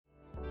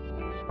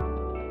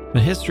The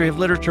History of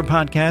Literature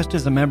podcast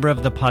is a member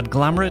of the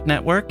Podglomerate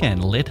Network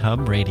and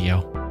LitHub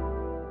Radio.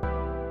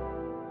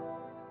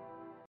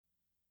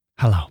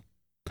 Hello.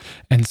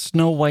 And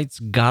Snow White's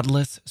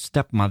godless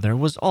stepmother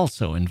was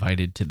also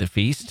invited to the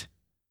feast.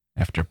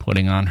 After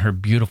putting on her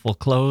beautiful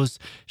clothes,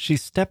 she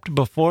stepped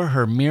before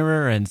her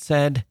mirror and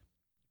said,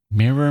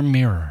 "Mirror,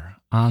 mirror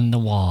on the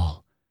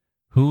wall,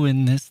 who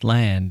in this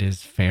land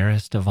is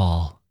fairest of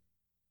all?"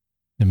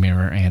 The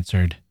mirror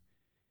answered,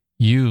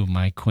 "You,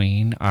 my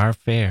queen, are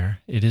fair,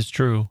 it is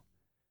true,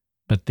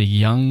 but the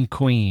young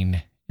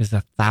queen is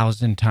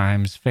 1,000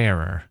 times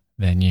fairer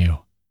than you."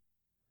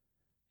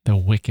 The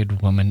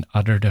wicked woman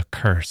uttered a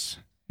curse,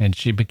 and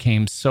she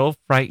became so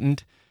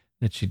frightened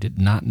that she did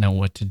not know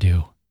what to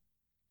do.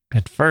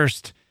 At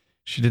first,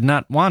 she did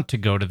not want to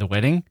go to the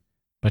wedding,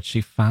 but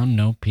she found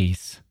no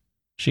peace.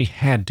 She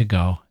had to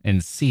go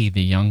and see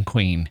the young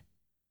queen.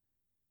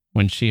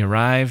 When she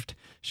arrived,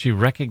 she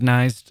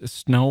recognized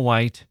Snow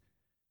White,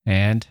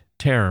 and,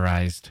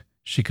 terrorized,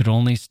 she could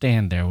only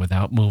stand there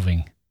without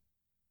moving.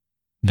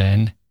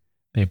 Then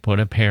they put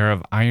a pair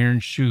of iron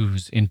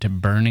shoes into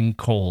burning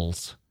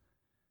coals.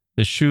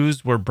 The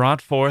shoes were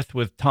brought forth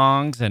with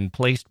tongs and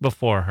placed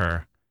before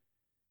her.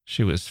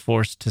 She was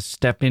forced to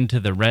step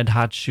into the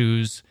red-hot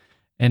shoes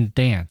and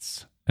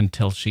dance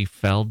until she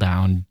fell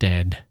down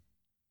dead.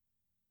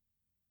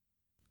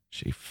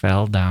 She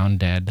fell down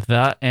dead.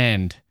 The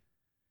end.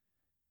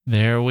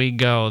 There we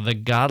go. The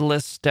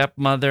godless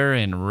stepmother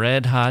in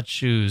red-hot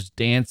shoes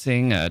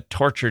dancing a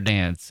torture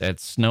dance at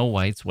Snow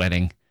White's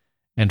wedding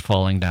and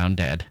falling down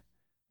dead.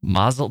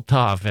 Mazel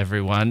tov,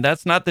 everyone.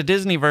 That's not the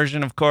Disney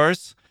version, of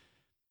course.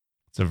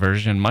 It's a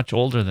version much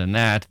older than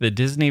that. The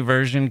Disney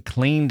version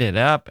cleaned it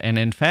up, and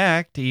in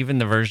fact, even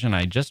the version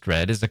I just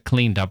read is a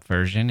cleaned-up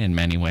version in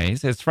many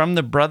ways. It's from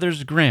the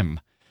Brothers Grimm,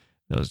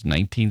 those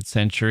 19th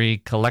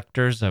century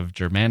collectors of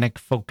Germanic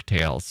folk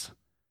tales.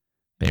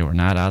 They were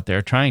not out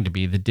there trying to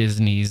be the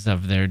Disneys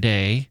of their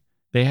day.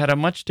 They had a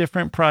much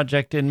different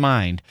project in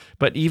mind,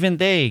 but even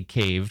they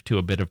caved to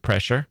a bit of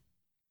pressure.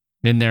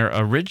 In their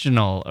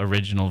original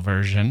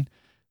version,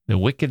 the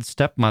wicked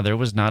stepmother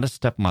was not a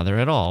stepmother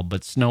at all,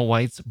 but Snow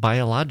White's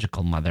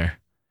biological mother.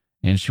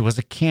 And she was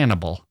a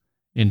cannibal,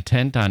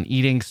 intent on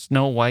eating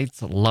Snow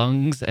White's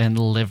lungs and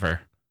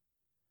liver.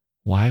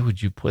 Why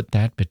would you put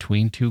that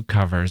between two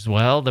covers?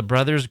 Well, the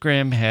Brothers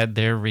Grimm had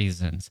their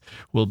reasons.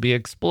 We'll be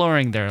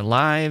exploring their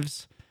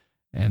lives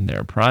and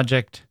their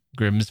project,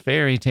 Grimm's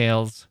Fairy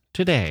Tales,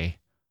 today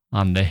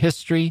on the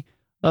History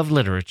of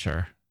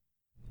Literature.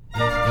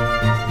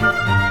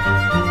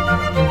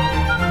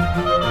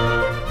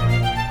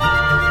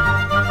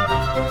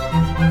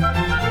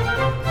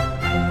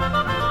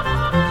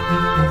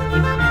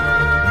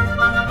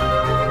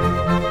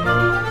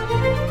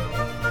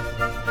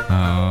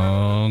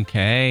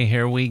 Okay,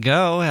 here we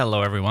go.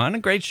 Hello, everyone. A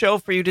great show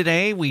for you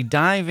today. We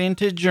dive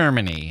into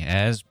Germany,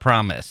 as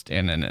promised,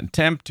 in an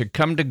attempt to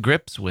come to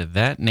grips with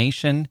that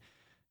nation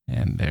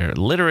and their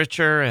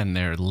literature and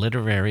their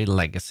literary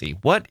legacy.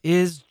 What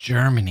is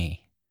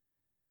Germany?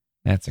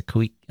 That's a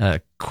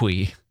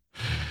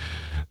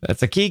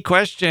That's a key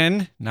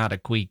question, not a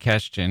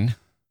question.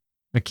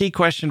 A key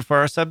question for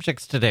our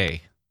subjects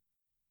today.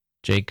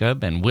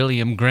 Jacob and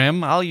William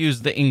Grimm. I'll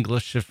use the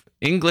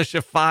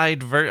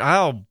Englishified version.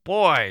 Oh,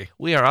 boy,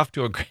 we are off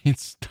to a great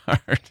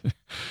start.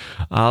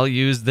 I'll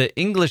use the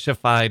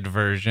Englishified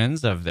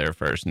versions of their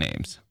first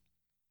names.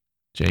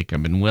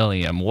 Jacob and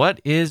William.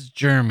 What is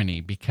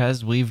Germany?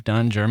 Because we've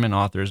done German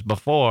authors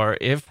before,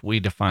 if we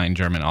define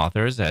German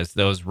authors as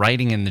those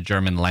writing in the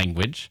German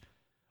language,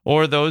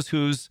 or those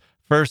whose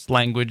first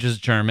language is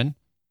German.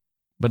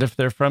 But if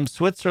they're from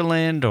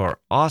Switzerland or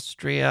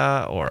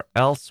Austria or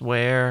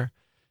elsewhere,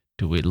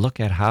 do we look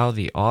at how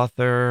the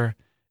author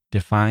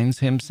defines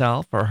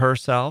himself or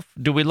herself?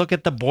 Do we look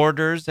at the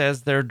borders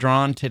as they're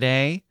drawn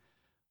today,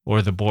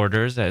 or the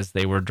borders as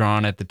they were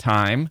drawn at the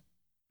time?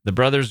 The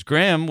Brothers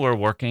Grimm were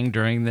working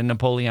during the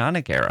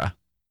Napoleonic era.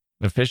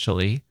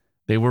 Officially,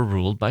 they were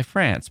ruled by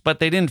France, but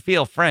they didn't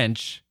feel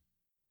French.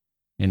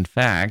 In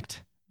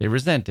fact, they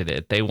resented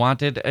it. They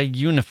wanted a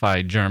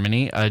unified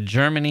Germany, a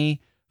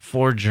Germany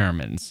for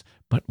Germans.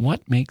 But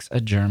what makes a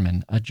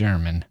German a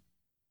German?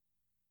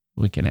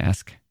 We can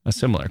ask a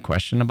similar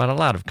question about a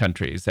lot of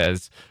countries,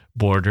 as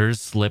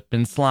borders slip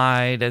and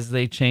slide, as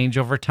they change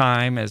over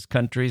time, as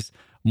countries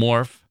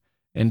morph,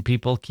 and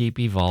people keep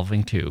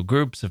evolving too.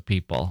 Groups of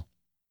people.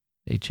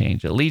 They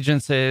change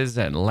allegiances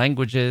and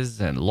languages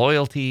and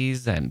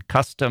loyalties and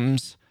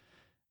customs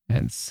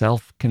and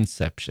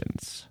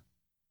self-conceptions.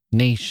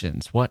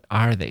 Nations, what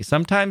are they?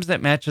 Sometimes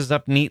that matches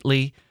up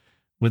neatly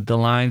with the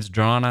lines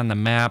drawn on the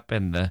map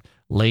and the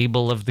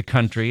label of the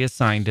country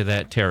assigned to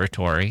that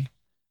territory,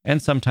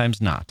 and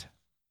sometimes not.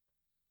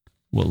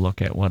 We'll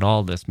look at what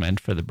all this meant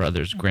for the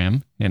Brothers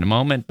Grimm in a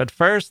moment, but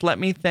first, let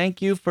me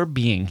thank you for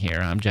being here.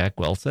 I'm Jack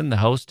Wilson, the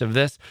host of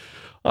this.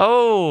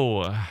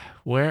 Oh,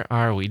 where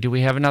are we? Do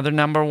we have another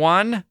number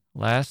one?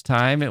 Last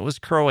time it was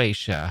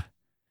Croatia.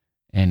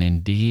 And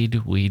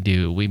indeed we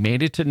do. We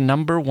made it to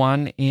number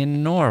one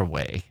in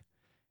Norway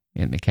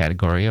in the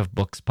category of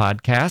books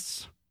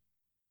podcasts.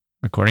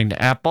 According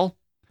to Apple,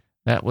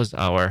 that was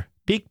our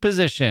peak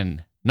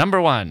position.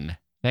 Number 1.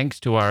 Thanks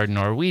to our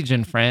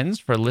Norwegian friends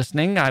for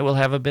listening, I will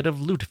have a bit of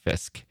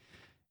lutefisk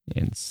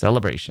in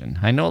celebration.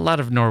 I know a lot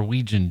of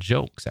Norwegian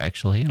jokes,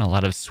 actually, and a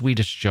lot of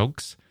Swedish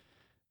jokes.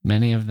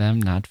 Many of them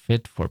not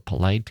fit for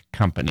polite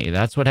company.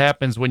 That's what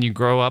happens when you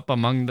grow up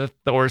among the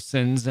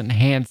Thorsons and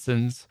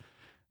Hansons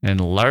and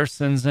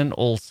Larsons and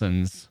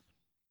Olsons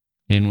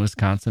in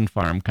Wisconsin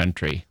farm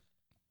country.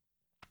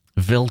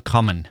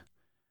 Willkommen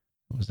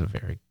was a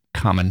very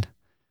common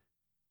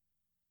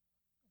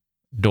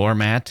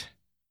doormat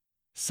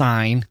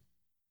sign.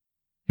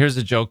 Here's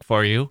a joke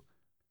for you.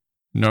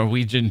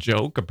 Norwegian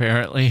joke,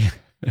 apparently.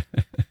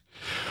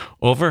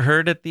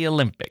 Overheard at the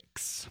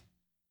Olympics.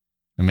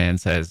 The man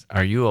says,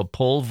 "Are you a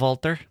pole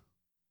vaulter?"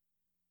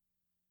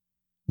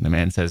 The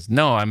man says,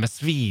 "No, I'm a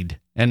Swede,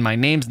 and my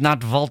name's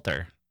not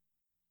Walter."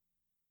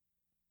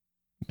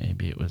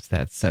 Maybe it was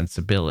that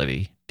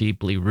sensibility,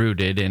 deeply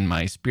rooted in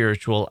my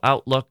spiritual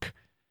outlook,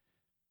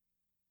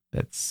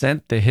 that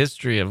sent the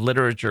History of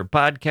Literature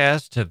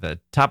podcast to the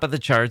top of the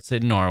charts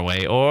in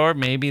Norway. Or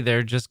maybe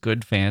they're just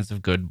good fans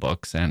of good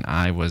books, and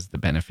I was the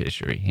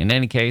beneficiary. In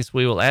any case,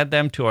 we will add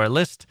them to our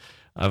list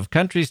of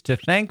countries to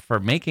thank for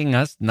making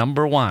us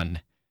number 1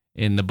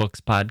 in the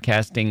books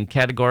podcasting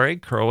category,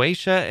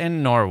 Croatia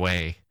and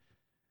Norway.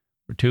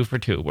 We're 2 for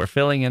 2. We're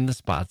filling in the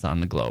spots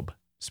on the globe.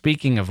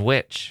 Speaking of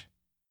which,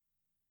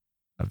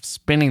 of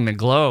spinning the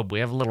globe, we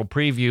have a little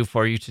preview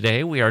for you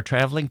today. We are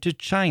traveling to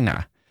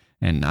China,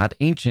 and not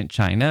ancient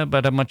China,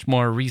 but a much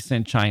more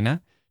recent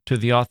China, to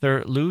the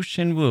author Lu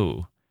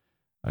Xinwu,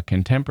 a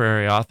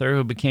contemporary author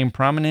who became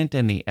prominent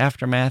in the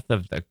aftermath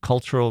of the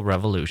Cultural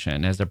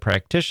Revolution as a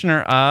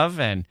practitioner of,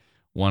 and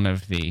one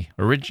of the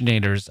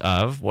originators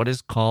of, what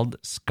is called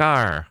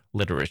scar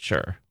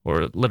literature,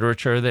 or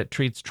literature that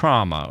treats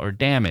trauma or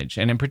damage,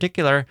 and in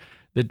particular,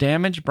 the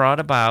damage brought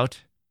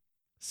about,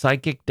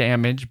 psychic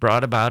damage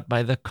brought about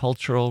by the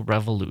Cultural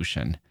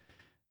Revolution,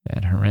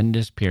 that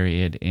horrendous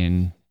period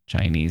in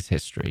Chinese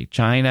history.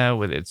 China,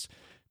 with its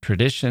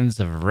traditions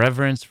of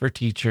reverence for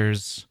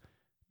teachers,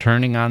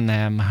 turning on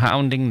them,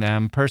 hounding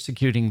them,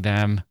 persecuting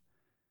them.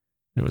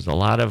 There was a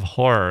lot of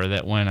horror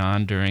that went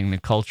on during the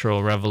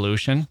Cultural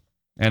Revolution,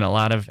 and a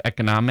lot of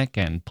economic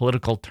and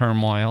political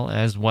turmoil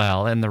as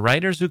well. And the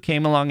writers who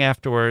came along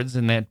afterwards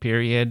in that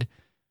period,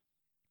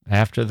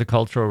 after the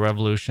Cultural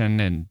Revolution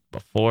and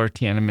before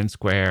Tiananmen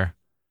Square,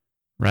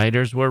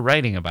 writers were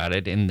writing about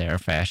it in their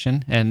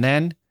fashion. And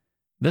then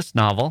this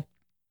novel,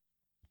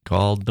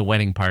 called The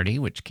Wedding Party,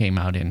 which came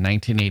out in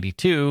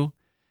 1982,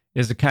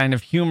 is a kind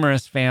of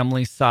humorous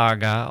family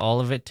saga, all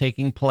of it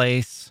taking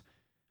place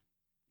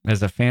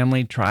as a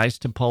family tries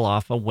to pull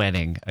off a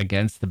wedding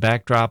against the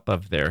backdrop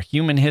of their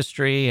human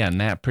history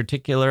and that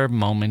particular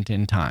moment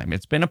in time.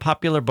 It's been a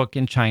popular book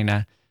in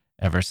China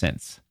ever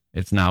since.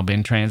 It's now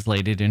been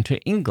translated into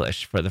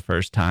English for the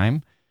first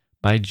time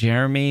by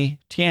Jeremy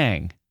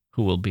Tiang,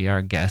 who will be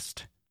our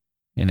guest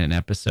in an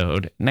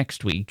episode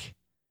next week.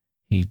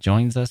 He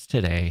joins us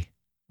today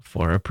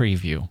for a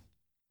preview.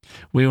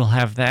 We will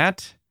have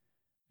that,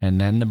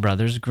 and then the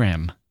Brothers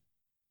Grimm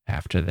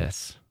after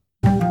this.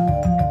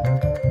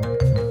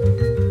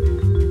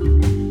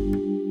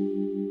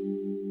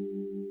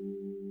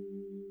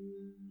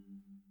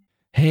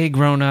 Hey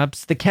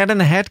grown-ups, the Cat in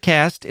the Hat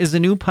Cast is a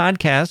new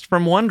podcast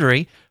from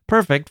Wondery,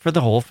 perfect for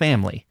the whole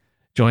family.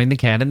 Join the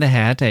Cat in the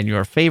Hat and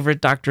your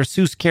favorite Dr.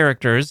 Seuss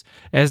characters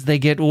as they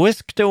get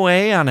whisked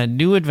away on a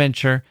new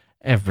adventure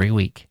every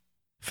week.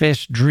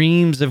 Fish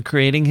dreams of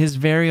creating his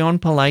very own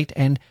polite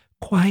and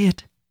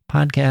quiet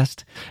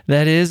podcast.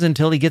 That is,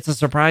 until he gets a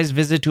surprise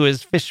visit to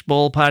his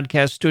Fishbowl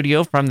podcast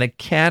studio from the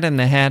Cat in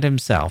the Hat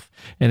himself.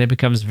 And it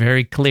becomes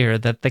very clear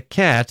that the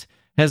cat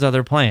has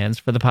other plans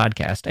for the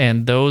podcast,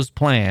 and those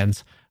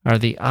plans are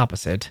the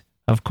opposite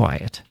of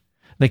quiet.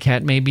 The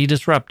cat may be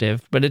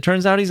disruptive, but it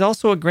turns out he's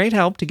also a great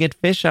help to get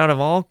fish out of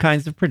all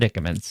kinds of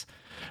predicaments.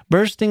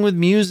 Bursting with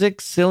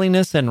music,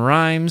 silliness, and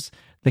rhymes,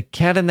 the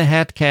Cat in the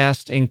Hat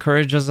Cast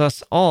encourages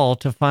us all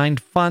to find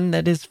fun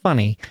that is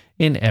funny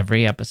in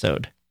every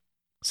episode.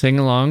 Sing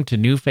along to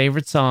new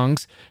favorite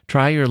songs,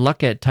 try your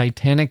luck at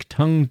Titanic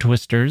tongue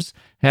twisters,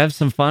 have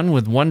some fun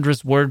with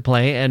wondrous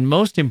wordplay, and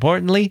most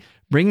importantly,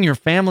 bring your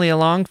family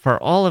along for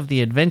all of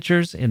the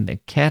adventures in the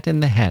Cat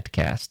in the Hat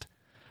Cast.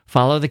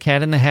 Follow the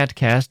Cat in the Hat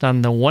Cast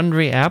on the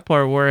Wondery app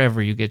or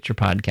wherever you get your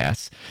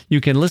podcasts.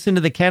 You can listen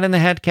to the Cat in the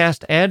Hat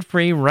Cast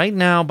ad-free right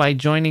now by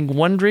joining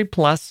Wondery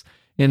Plus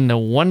in the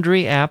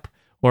Wondery app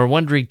or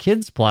Wondery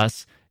Kids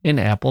Plus in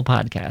Apple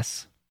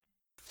Podcasts.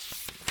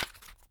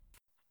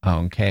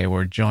 Okay,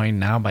 we're joined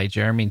now by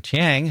Jeremy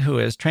Tiang, who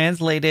has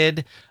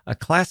translated a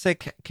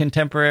classic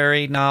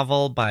contemporary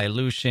novel by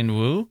Lu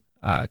Xinwu,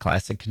 a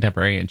classic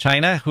contemporary in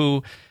China,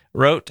 who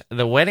wrote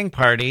The Wedding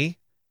Party.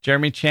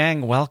 Jeremy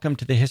Tiang, welcome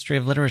to the History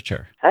of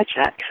Literature. Hi,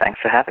 Jack. Thanks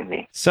for having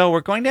me. So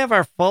we're going to have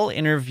our full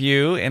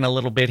interview in a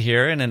little bit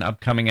here in an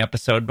upcoming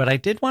episode, but I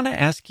did want to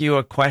ask you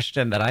a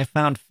question that I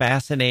found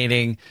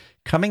fascinating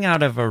Coming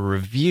out of a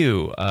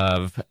review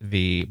of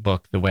the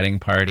book, The Wedding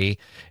Party,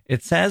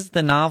 it says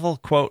the novel,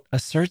 quote,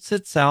 asserts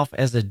itself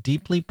as a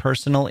deeply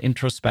personal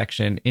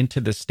introspection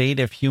into the state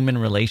of human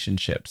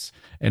relationships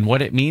and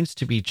what it means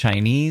to be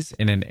Chinese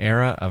in an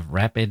era of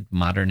rapid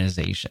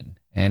modernization,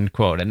 end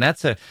quote. And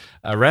that's a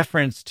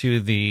reference to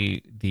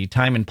the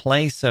time and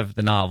place of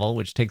the novel,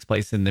 which takes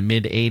place in the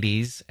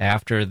mid-'80s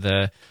after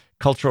the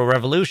Cultural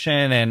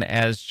Revolution and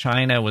as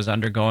China was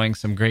undergoing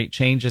some great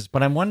changes.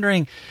 But I'm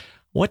wondering,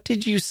 what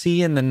did you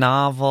see in the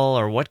novel,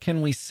 or what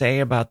can we say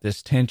about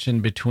this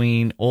tension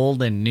between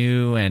old and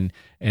new and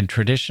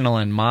traditional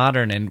and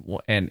modern,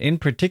 and in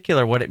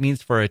particular, what it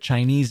means for a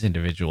Chinese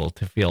individual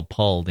to feel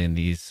pulled in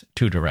these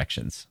two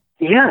directions?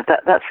 Yeah,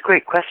 that's a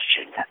great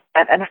question.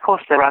 And of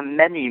course, there are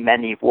many,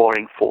 many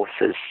warring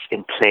forces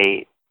in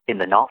play in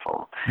the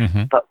novel.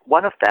 Mm-hmm. But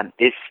one of them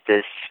is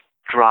this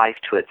drive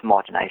towards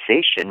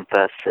modernization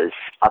versus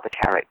other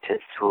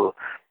characters who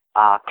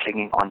are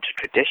clinging on to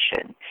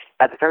tradition.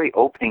 At the very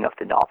opening of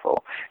the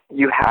novel,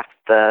 you have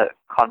the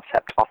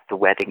concept of the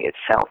wedding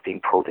itself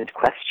being pulled into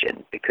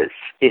question, because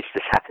is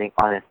this happening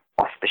on an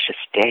auspicious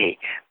day,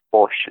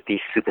 or should these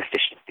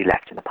superstitions be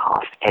left in the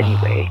past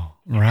anyway?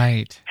 Oh,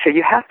 right. So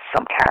you have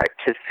some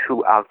characters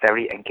who are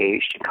very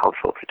engaged in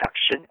cultural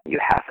production. You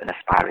have an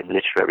aspiring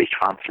literary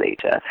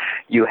translator.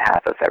 You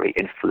have a very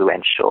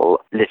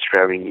influential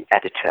literary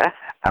editor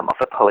of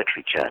a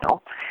poetry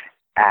journal.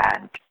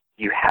 And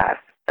you have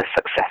a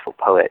successful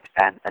poet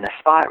and an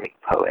aspiring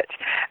poet.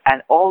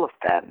 And all of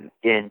them,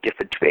 in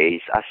different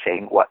ways, are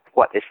saying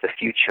what is the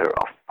future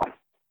of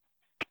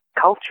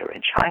culture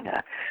in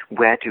China?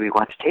 Where do we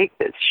want to take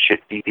this?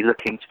 Should we be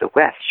looking to the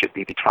West? Should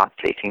we be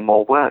translating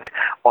more work?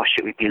 Or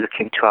should we be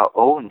looking to our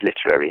own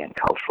literary and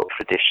cultural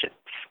traditions?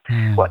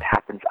 What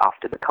happens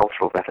after the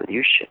Cultural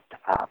Revolution?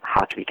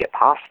 How do we get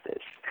past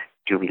this?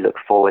 Do we look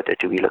forward or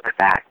do we look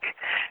back?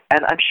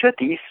 And I'm sure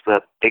these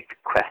were big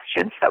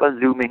questions that were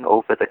looming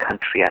over the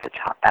country at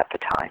the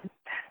time.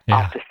 Yeah.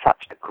 After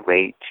such a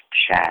great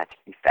shared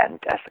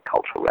event as the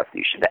Cultural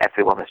Revolution that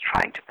everyone was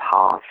trying to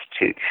pass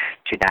to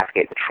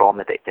navigate the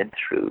trauma they'd been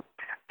through,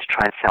 to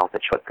try and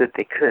salvage what good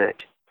they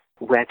could.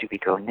 Where do we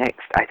go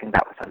next? I think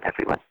that was on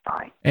everyone's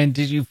mind. And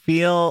did you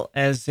feel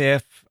as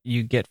if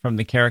you get from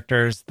the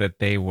characters that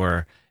they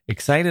were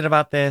excited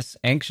about this,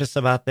 anxious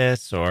about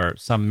this, or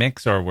some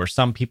mix, or were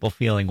some people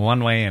feeling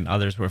one way and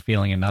others were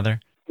feeling another?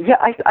 Yeah,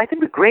 I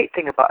think the great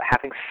thing about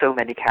having so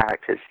many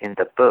characters in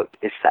the book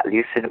is that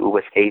Liu Xinwu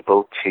was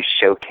able to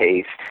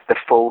showcase the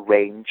full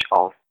range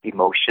of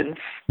emotions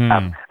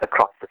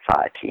across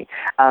society.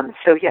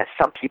 So yes,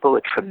 some people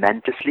were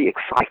tremendously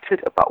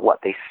excited about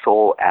what they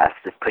saw as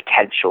the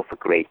potential for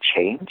great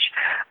change.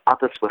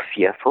 Others were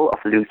fearful of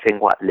losing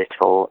what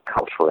little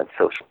cultural and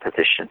social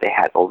position they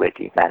had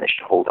already managed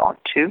to hold on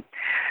to.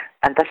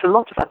 And there's a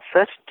lot of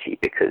uncertainty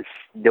because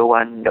no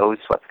one knows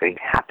what's going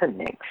to happen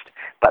next.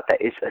 But there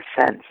is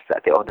a sense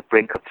that they're on the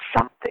brink of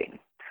something.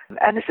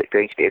 And is it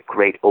going to be a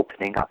great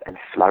opening up and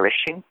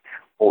flourishing?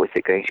 Or is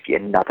it going to be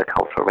another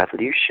cultural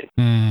revolution?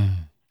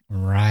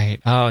 Right.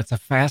 Oh, it's a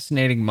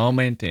fascinating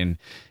moment in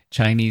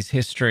Chinese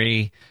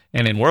history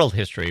and in world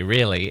history,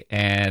 really.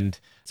 And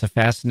it's a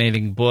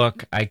fascinating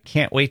book. I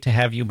can't wait to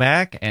have you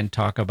back and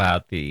talk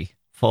about the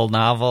full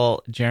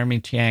novel.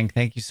 Jeremy Tiang,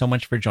 thank you so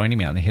much for joining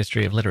me on the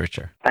History of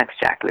Literature. Thanks,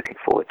 Jack. Looking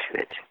forward to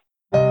it.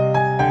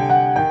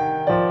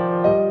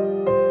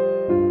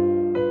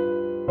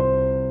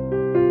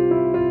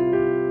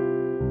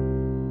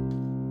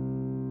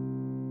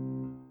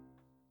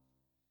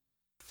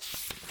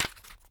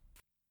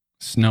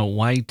 Snow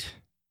White,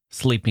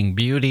 Sleeping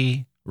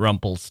Beauty,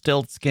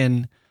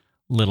 Rumpelstiltskin,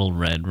 Little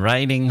Red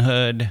Riding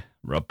Hood,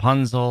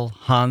 Rapunzel,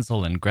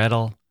 Hansel and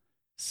Gretel,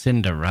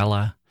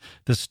 Cinderella.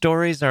 The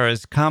stories are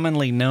as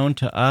commonly known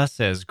to us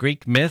as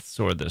Greek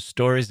myths or the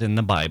stories in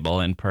the Bible,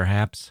 and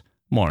perhaps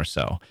more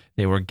so.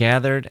 They were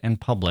gathered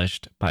and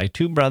published by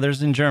two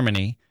brothers in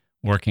Germany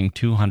working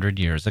 200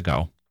 years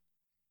ago.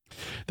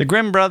 The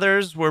Grimm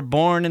brothers were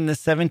born in the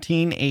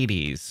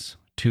 1780s.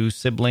 Two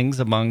siblings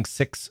among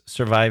 6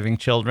 surviving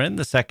children,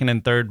 the second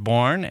and third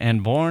born,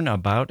 and born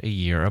about a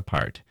year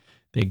apart.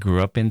 They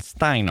grew up in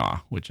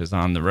Steinau, which is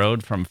on the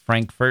road from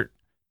Frankfurt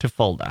to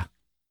Fulda.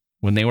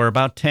 When they were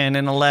about 10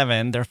 and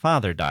 11, their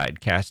father died,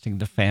 casting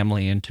the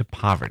family into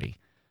poverty.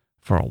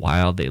 For a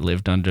while, they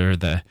lived under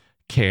the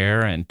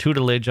care and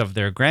tutelage of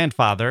their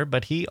grandfather,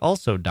 but he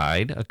also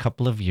died a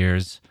couple of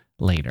years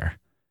later.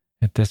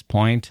 At this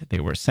point, they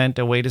were sent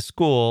away to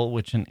school,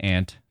 which an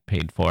aunt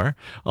paid for.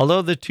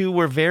 Although the two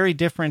were very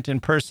different in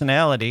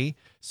personality,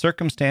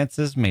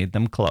 circumstances made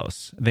them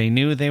close. They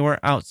knew they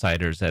were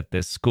outsiders at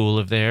this school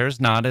of theirs,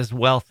 not as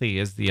wealthy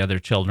as the other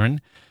children,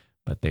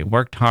 but they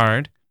worked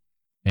hard,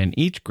 and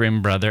each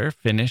Grimm brother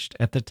finished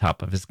at the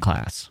top of his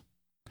class.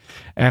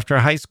 After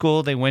high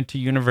school, they went to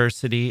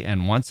university,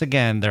 and once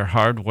again, their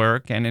hard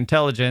work and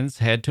intelligence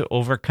had to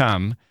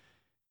overcome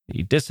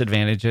the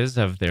disadvantages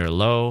of their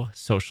low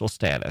social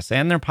status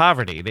and their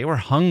poverty. They were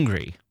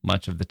hungry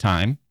much of the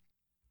time.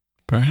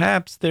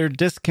 Perhaps their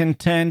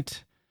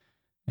discontent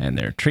and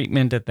their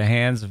treatment at the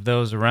hands of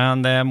those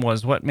around them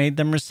was what made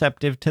them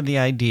receptive to the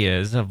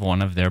ideas of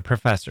one of their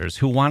professors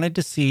who wanted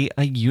to see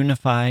a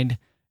unified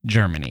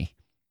Germany,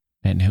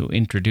 and who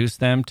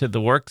introduced them to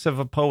the works of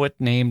a poet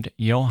named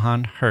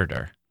Johann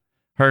Herder.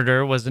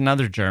 Herder was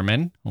another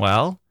German.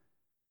 Well,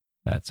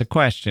 that's a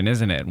question,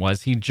 isn't it?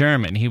 Was he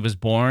German? He was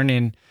born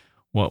in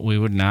what we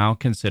would now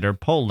consider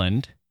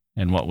Poland,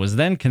 and what was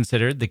then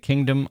considered the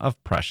Kingdom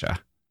of Prussia.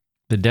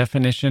 The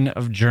definition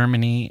of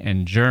Germany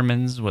and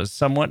Germans was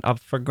somewhat up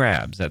for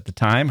grabs at the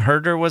time.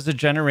 Herder was a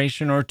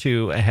generation or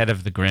two ahead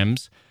of the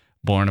Grimms,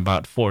 born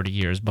about 40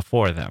 years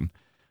before them.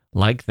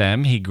 Like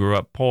them, he grew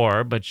up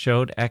poor but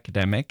showed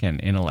academic and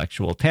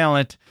intellectual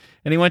talent,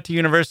 and he went to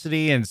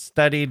university and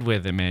studied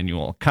with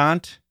Immanuel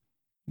Kant,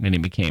 and he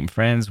became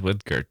friends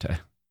with Goethe.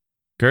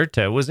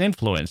 Goethe was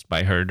influenced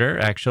by Herder,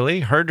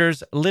 actually.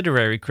 Herder's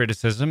literary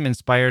criticism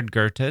inspired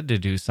Goethe to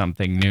do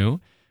something new,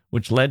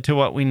 which led to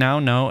what we now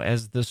know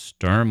as the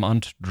Sturm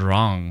und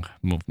Drang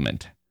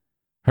movement.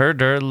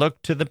 Herder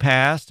looked to the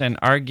past and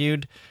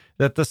argued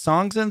that the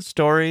songs and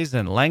stories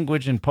and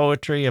language and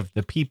poetry of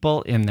the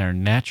people in their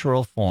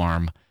natural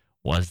form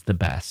was the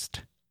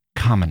best.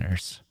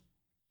 Commoners.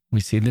 We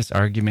see this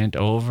argument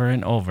over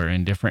and over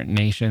in different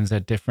nations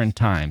at different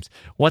times.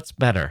 What's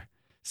better?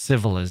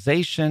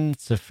 Civilization,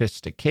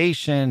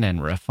 sophistication,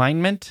 and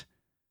refinement?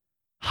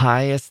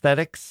 High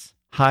aesthetics,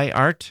 high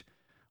art,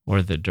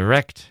 or the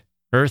direct,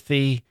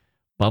 earthy,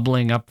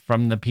 bubbling up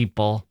from the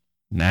people,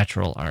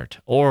 natural art,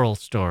 oral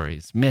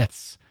stories,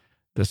 myths,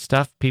 the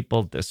stuff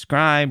people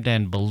described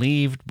and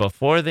believed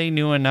before they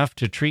knew enough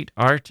to treat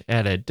art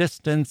at a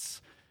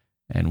distance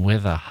and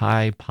with a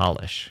high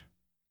polish.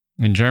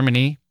 In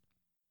Germany,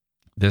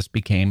 this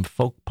became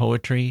folk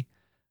poetry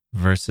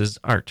versus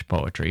art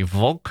poetry.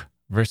 Volk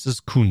versus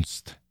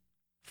Kunst.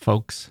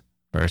 Folks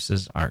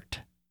versus art.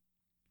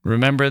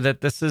 Remember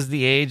that this is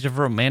the age of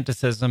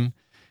Romanticism.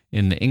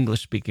 In the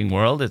English-speaking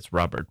world, it's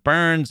Robert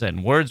Burns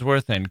and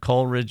Wordsworth and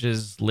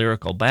Coleridge's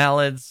lyrical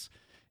ballads.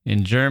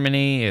 In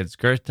Germany, it's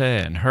Goethe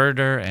and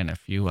Herder and a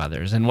few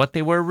others. And what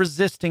they were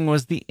resisting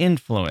was the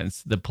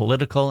influence, the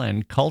political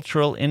and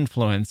cultural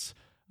influence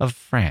of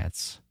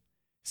France.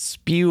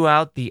 Spew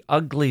out the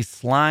ugly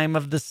slime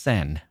of the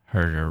Seine,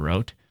 Herder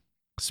wrote.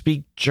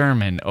 Speak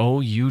German, oh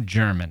you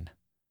German.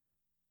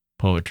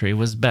 Poetry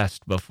was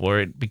best before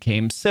it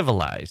became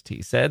civilized,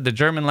 he said. The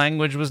German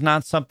language was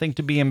not something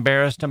to be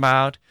embarrassed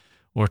about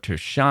or to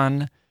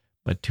shun,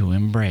 but to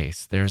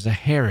embrace. There's a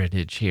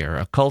heritage here,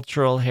 a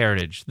cultural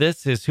heritage.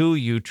 This is who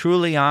you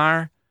truly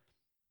are,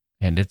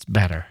 and it's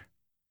better.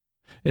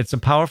 It's a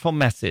powerful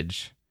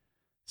message,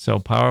 so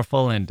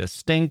powerful and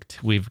distinct,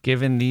 we've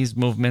given these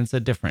movements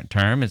a different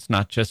term. It's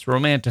not just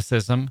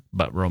Romanticism,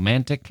 but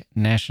Romantic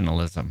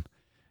nationalism,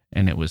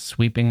 and it was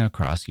sweeping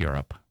across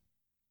Europe.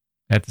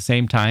 At the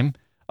same time,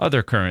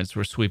 other currents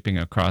were sweeping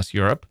across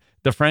Europe.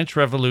 The French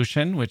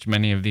Revolution, which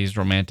many of these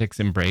romantics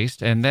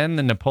embraced, and then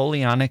the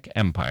Napoleonic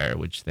Empire,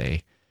 which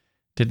they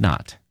did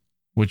not.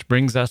 Which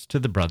brings us to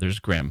the Brothers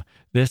Grimm.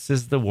 This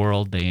is the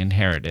world they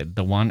inherited,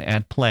 the one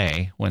at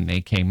play when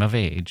they came of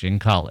age in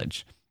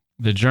college.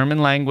 The German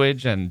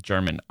language and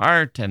German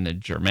art and the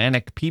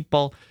Germanic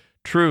people,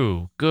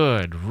 true,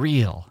 good,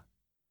 real.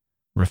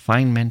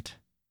 Refinement,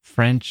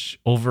 French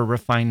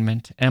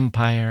over-refinement,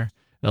 empire,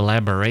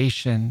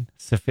 elaboration,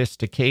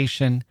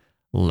 sophistication,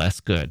 less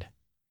good.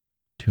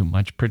 Too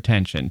much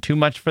pretension, too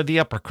much for the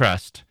upper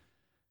crust.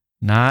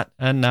 Not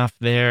enough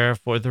there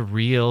for the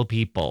real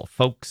people,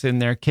 folks in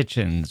their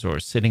kitchens or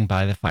sitting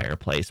by the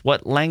fireplace.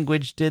 What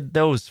language did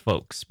those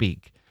folks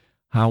speak?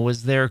 How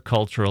was their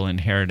cultural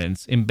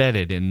inheritance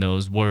embedded in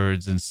those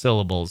words and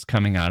syllables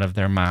coming out of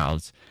their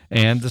mouths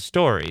and the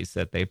stories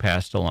that they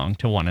passed along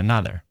to one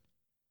another?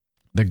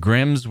 The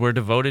Grimms were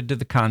devoted to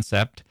the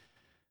concept,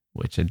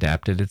 which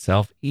adapted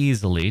itself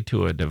easily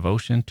to a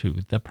devotion to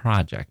the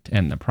project.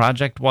 And the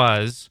project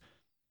was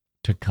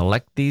to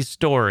collect these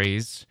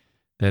stories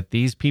that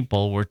these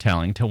people were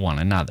telling to one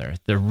another,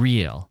 the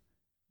real,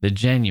 the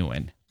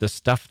genuine, the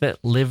stuff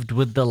that lived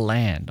with the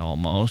land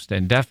almost,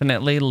 and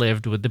definitely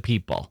lived with the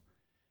people.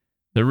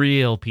 The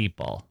real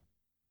people,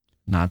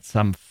 not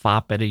some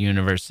fop at a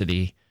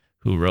university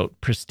who wrote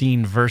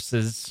pristine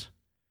verses,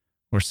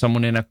 or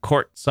someone in a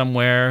court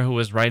somewhere who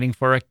was writing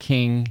for a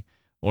king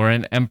or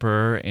an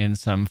emperor in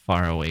some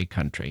faraway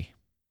country.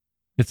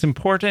 It's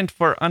important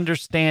for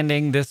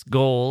understanding this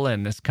goal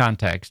and this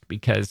context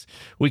because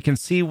we can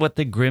see what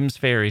the Grimm's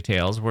fairy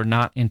tales were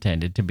not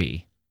intended to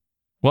be.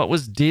 What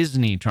was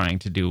Disney trying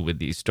to do with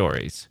these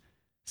stories?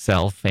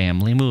 Sell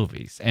family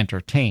movies,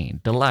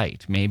 entertain,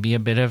 delight, maybe a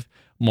bit of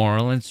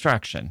moral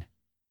instruction.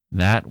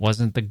 That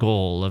wasn't the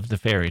goal of the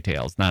fairy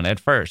tales, not at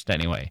first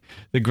anyway.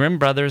 The Grimm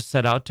brothers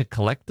set out to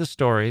collect the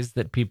stories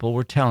that people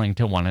were telling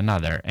to one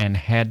another and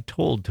had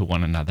told to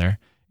one another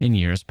in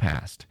years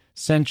past,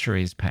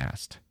 centuries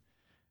past.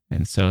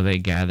 And so they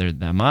gathered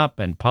them up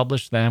and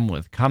published them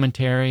with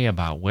commentary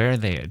about where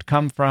they had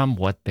come from,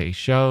 what they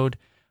showed,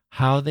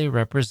 how they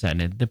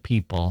represented the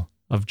people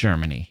of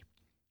Germany.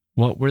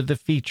 What were the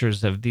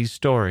features of these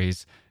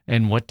stories,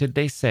 and what did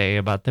they say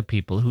about the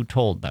people who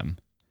told them?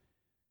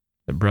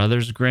 The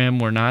brothers Grimm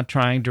were not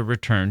trying to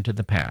return to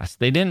the past.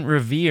 They didn't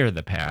revere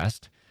the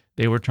past.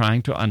 They were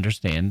trying to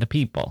understand the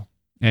people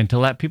and to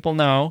let people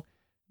know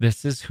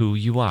this is who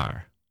you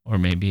are. Or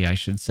maybe I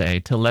should say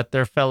to let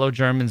their fellow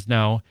Germans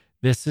know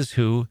this is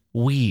who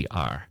we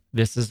are.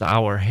 This is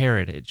our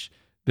heritage.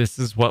 This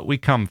is what we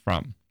come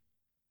from.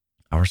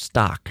 Our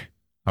stock,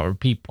 our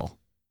people,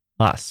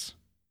 us.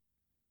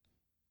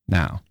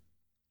 Now,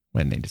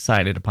 when they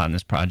decided upon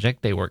this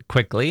project, they worked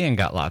quickly and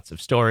got lots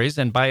of stories.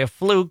 And by a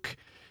fluke,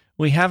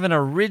 we have an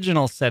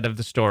original set of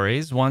the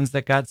stories, ones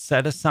that got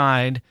set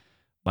aside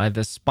by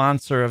the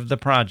sponsor of the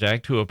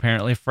project, who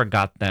apparently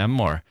forgot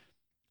them or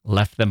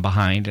left them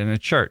behind in a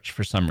church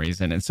for some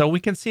reason. And so we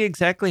can see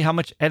exactly how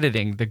much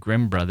editing the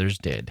Grimm brothers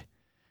did.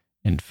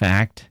 In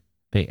fact,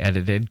 they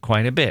edited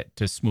quite a bit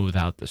to smooth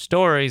out the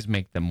stories,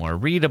 make them more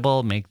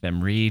readable, make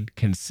them read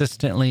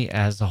consistently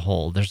as a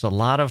whole. There's a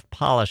lot of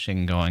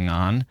polishing going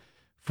on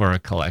for a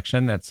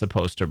collection that's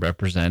supposed to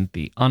represent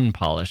the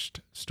unpolished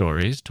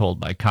stories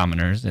told by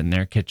commoners in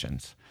their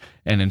kitchens.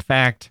 And in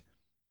fact,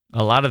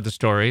 a lot of the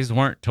stories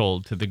weren't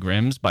told to the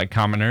Grimms by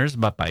commoners,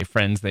 but by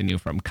friends they knew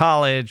from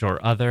college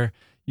or other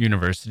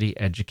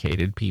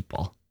university-educated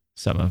people.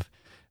 Some of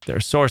their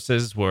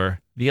sources were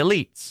the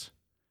elites.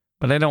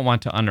 But I don't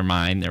want to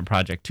undermine their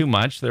project too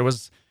much. There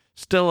was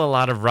still a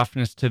lot of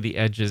roughness to the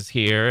edges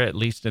here, at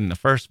least in the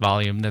first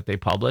volume that they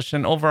published.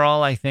 And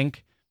overall, I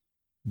think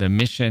the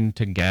mission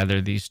to gather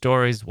these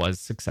stories was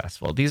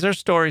successful. These are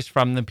stories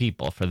from the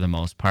people for the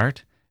most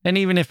part. And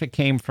even if it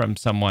came from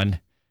someone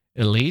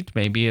elite,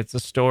 maybe it's a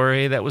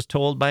story that was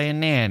told by a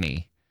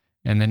nanny,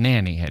 and the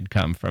nanny had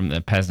come from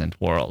the peasant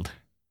world.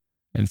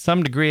 And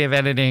some degree of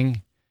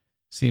editing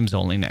seems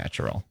only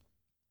natural.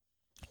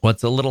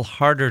 What's a little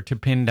harder to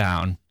pin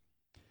down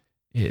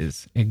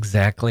is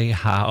exactly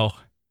how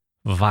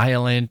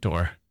violent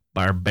or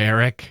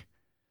barbaric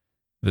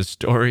the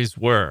stories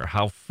were,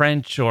 how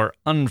French or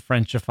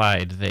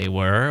unfrenchified they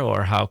were,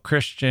 or how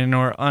Christian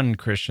or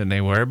unchristian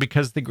they were,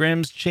 because the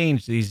Grimms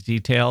changed these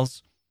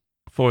details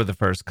for the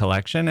first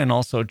collection and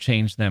also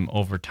changed them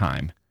over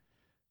time.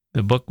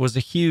 The book was a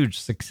huge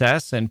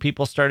success, and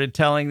people started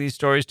telling these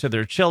stories to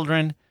their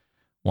children.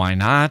 Why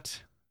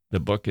not? The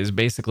book is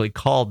basically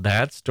called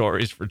that,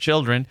 Stories for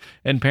Children,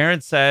 and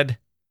parents said,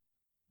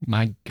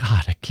 "My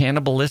God, a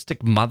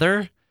cannibalistic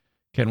mother?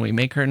 Can we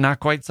make her not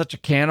quite such a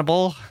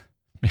cannibal?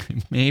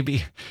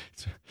 Maybe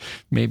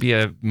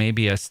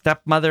a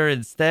stepmother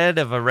instead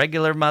of a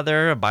regular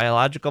mother, a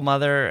biological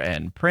mother,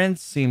 and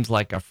prince seems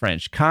like a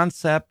French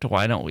concept.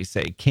 Why don't we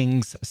say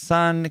king's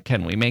son?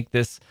 Can we make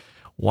this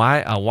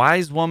a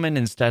wise woman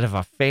instead of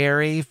a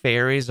fairy?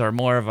 Fairies are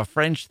more of a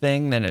French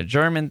thing than a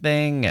German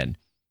thing. And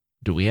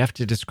do we have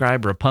to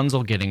describe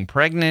Rapunzel getting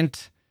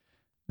pregnant?"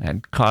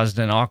 That caused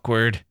an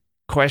awkward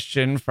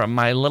question from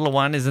my little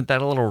one. Isn't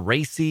that a little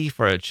racy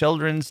for a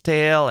children's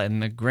tale?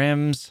 And the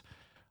Grimms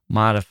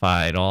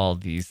modified all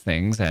these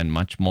things and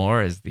much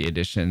more as the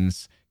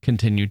editions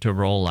continued to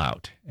roll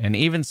out. And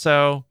even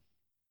so,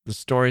 the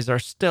stories are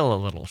still a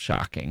little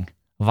shocking.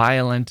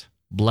 Violent,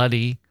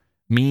 bloody,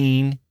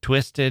 mean,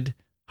 twisted,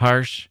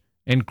 harsh,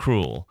 and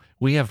cruel.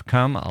 We have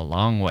come a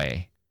long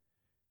way.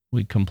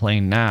 We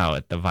complain now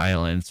at the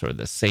violence or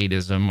the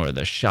sadism or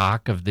the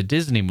shock of the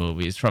Disney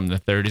movies from the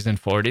 30s and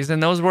 40s,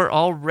 and those were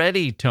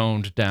already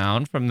toned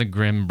down from the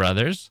Grimm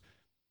brothers.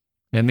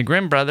 And the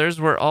Grimm brothers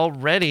were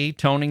already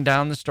toning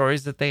down the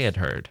stories that they had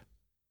heard.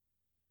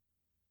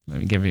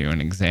 Let me give you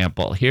an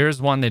example.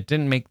 Here's one that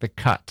didn't make the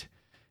cut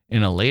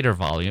in a later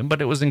volume,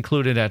 but it was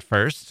included at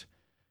first.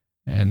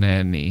 And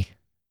then the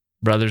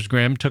Brothers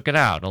Grimm took it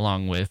out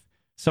along with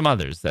some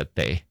others that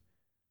they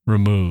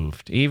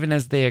removed. Even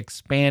as they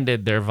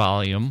expanded their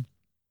volume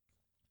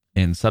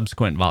in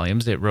subsequent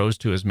volumes, it rose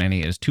to as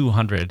many as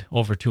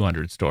over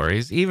 200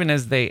 stories. Even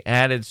as they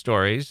added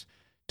stories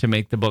to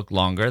make the book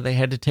longer, they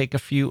had to take a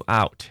few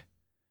out.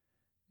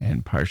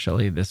 And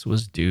partially this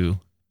was due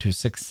to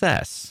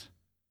success.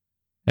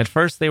 At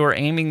first, they were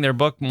aiming their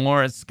book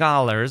more at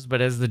scholars, but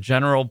as the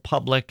general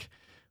public,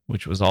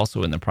 which was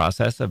also in the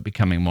process of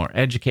becoming more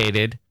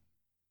educated,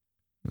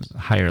 there was a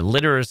higher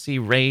literacy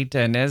rate,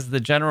 and as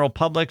the general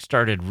public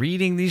started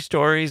reading these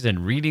stories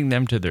and reading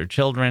them to their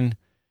children,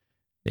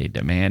 they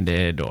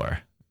demanded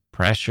or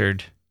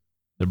pressured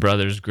the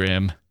Brothers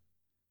Grimm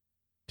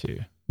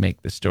to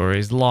make the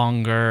stories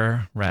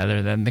longer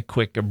rather than the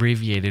quick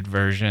abbreviated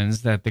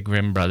versions that the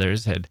Grimm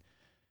brothers had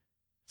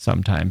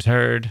sometimes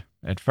heard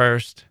at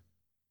first.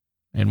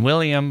 And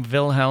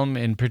Wilhelm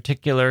in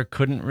particular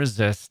couldn't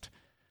resist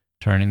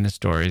turning the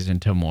stories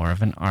into more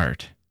of an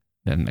art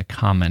than the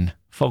common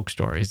folk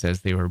stories as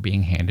they were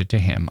being handed to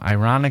him.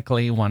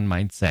 Ironically, one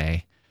might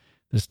say,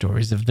 the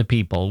stories of the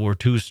people were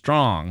too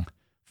strong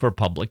for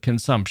public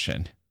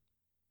consumption.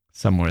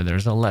 Somewhere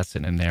there's a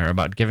lesson in there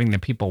about giving the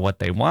people what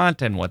they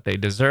want and what they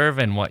deserve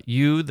and what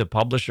you, the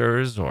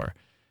publishers or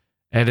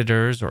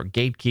editors or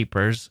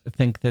gatekeepers,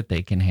 think that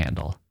they can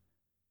handle.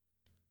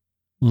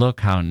 Look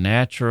how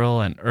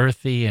natural and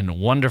earthy and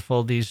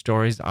wonderful these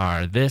stories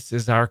are. This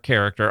is our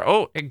character.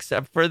 Oh,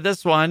 except for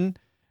this one.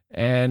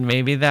 and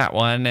maybe that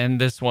one and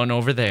this one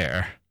over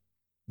there.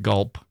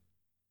 Gulp.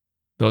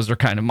 Those are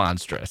kind of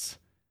monstrous.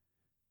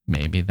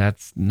 Maybe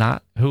that's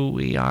not who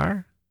we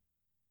are? ...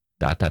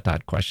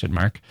 question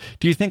mark.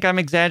 Do you think I'm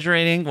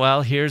exaggerating?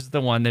 Well, here's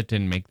the one that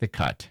didn't make the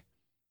cut.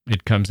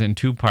 It comes in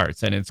 2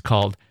 parts, and it's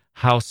called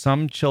How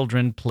Some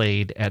Children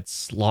Played at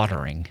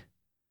Slaughtering.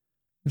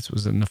 This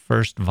was in the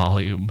first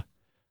volume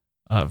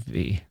of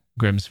the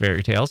Grimm's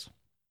Fairy Tales,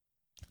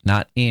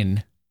 not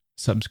in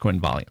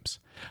subsequent volumes.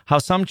 How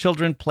Some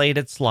Children Played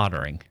at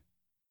Slaughtering.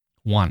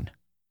 1.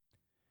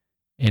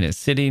 In a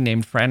city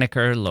named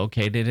Franeker,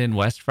 located in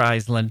West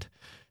Friesland,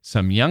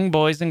 some young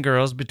boys and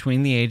girls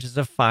between the ages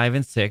of 5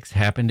 and 6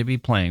 happened to be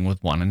playing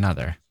with one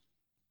another.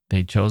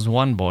 They chose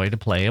one boy to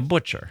play a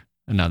butcher,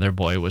 another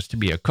boy was to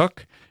be a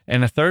cook,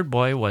 and a third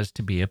boy was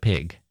to be a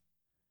pig.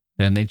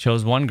 Then they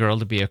chose one girl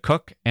to be a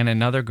cook and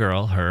another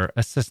girl her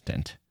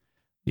assistant.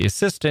 The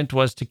assistant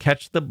was to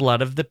catch the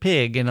blood of the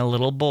pig in a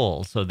little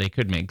bowl so they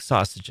could make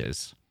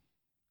sausages.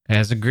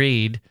 As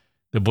agreed,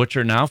 the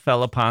butcher now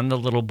fell upon the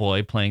little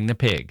boy playing the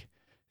pig,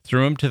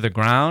 threw him to the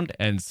ground,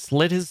 and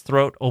slit his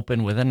throat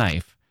open with a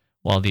knife,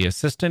 while the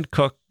assistant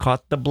cook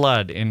caught the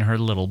blood in her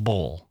little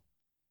bowl.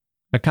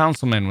 A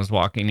councilman was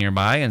walking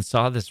nearby and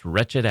saw this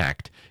wretched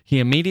act. He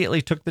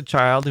immediately took the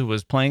child who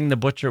was playing the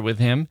butcher with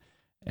him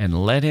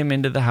and led him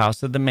into the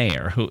house of the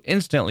mayor, who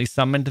instantly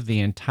summoned the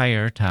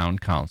entire town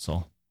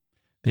council.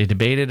 They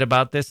debated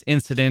about this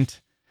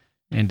incident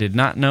and did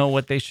not know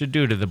what they should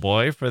do to the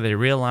boy, for they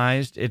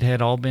realized it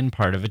had all been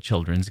part of a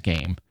children's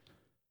game.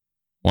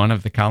 One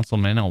of the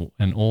councilmen,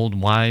 an old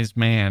wise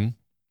man,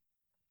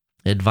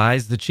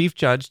 advised the chief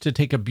judge to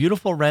take a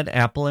beautiful red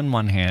apple in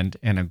one hand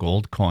and a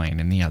gold coin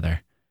in the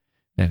other.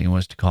 Then he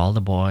was to call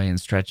the boy and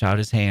stretch out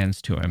his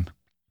hands to him.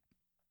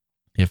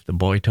 If the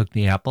boy took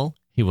the apple,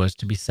 he was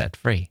to be set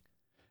free.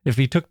 If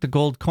he took the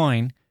gold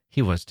coin,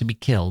 he was to be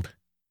killed.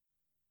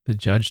 The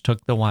judge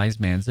took the wise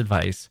man's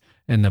advice,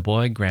 and the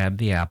boy grabbed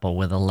the apple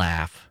with a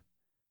laugh.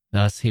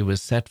 Thus he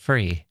was set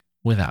free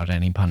without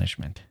any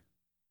punishment.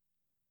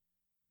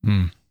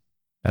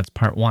 That's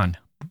part 1.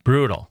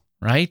 Brutal,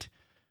 right?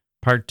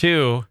 Part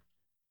 2,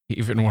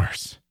 even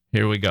worse.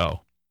 Here we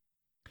go.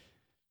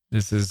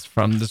 This is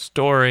from the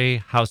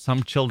story How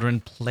Some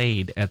Children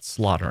Played at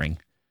Slaughtering.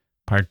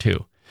 Part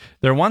 2.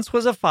 There once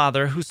was a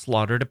father who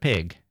slaughtered a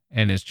pig,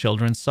 and his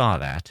children saw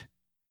that.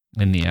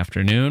 In the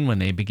afternoon, when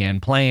they began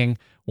playing,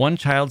 one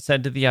child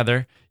said to the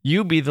other,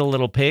 "You be the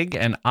little pig,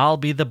 and I'll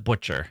be the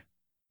butcher."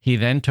 He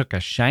then took a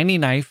shiny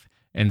knife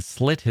and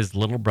slit his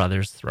little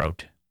brother's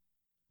throat.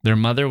 Their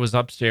mother was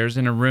upstairs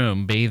in a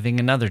room bathing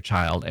another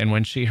child, and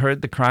when she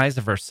heard the cries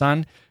of her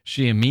son,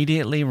 she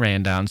immediately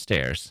ran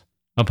downstairs.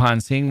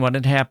 Upon seeing what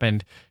had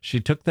happened, she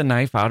took the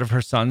knife out of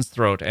her son's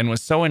throat and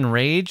was so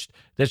enraged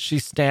that she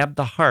stabbed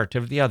the heart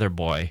of the other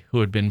boy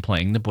who had been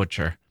playing the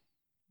butcher.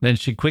 Then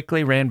she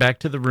quickly ran back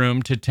to the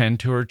room to tend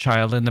to her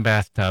child in the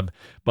bathtub,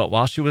 but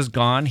while she was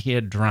gone, he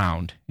had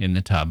drowned in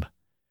the tub.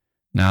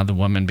 Now the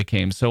woman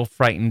became so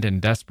frightened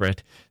and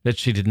desperate that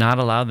she did not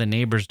allow the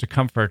neighbors to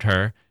comfort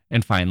her,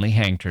 and finally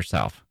hanged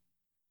herself.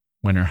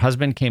 When her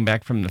husband came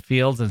back from the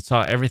fields and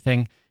saw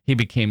everything, he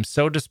became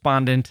so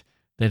despondent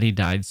that he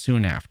died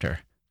soon after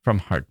from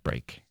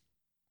heartbreak.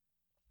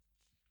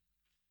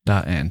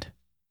 The end.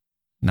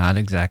 Not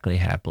exactly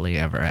happily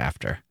ever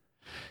after.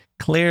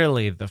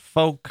 Clearly, the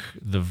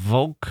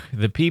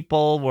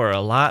people were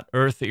a lot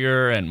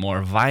earthier and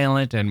more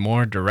violent and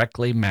more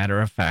directly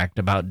matter-of-fact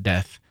about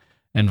death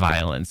and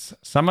violence.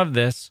 Some of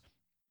this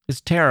is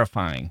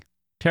terrifying.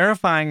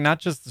 Terrifying, not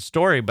just the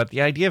story, but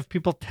the idea of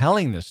people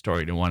telling this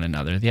story to one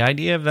another. The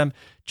idea of them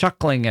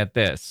chuckling at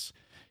this,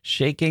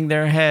 shaking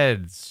their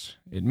heads.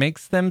 It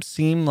makes them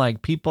seem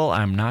like people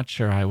I'm not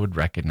sure I would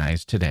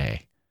recognize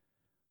today.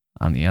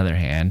 On the other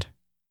hand,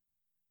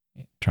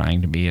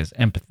 trying to be as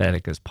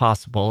empathetic as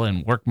possible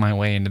and work my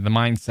way into the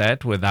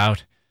mindset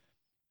without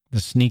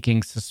the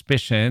sneaking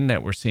suspicion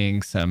that we're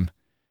seeing some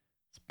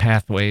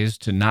pathways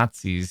to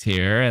Nazis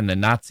here, and the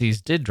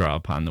Nazis did draw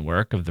upon the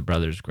work of the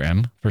Brothers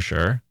Grimm, for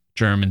sure.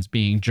 Germans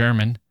being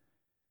German,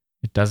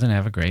 it doesn't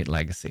have a great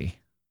legacy.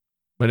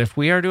 But if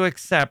we are to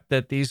accept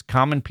that these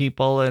common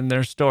people and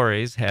their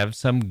stories have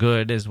some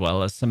good as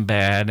well as some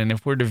bad, and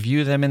if we're to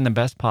view them in the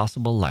best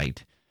possible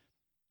light,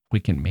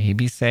 we can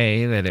maybe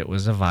say that it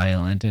was a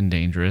violent and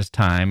dangerous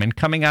time, and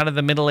coming out of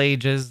the Middle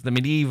Ages, the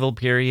medieval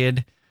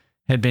period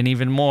had been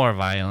even more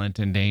violent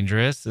and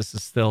dangerous. This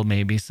is still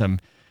maybe some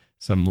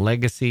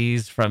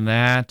legacies from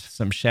that,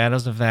 some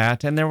shadows of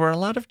that, and there were a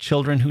lot of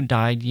children who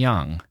died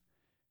young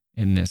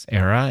in this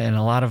era, and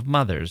a lot of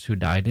mothers who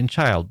died in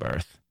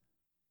childbirth.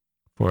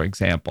 For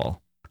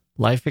example,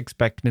 life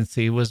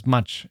expectancy was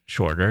much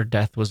shorter.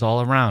 Death was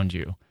all around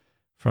you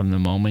from the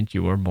moment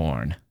you were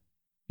born.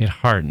 It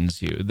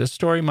hardens you. This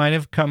story might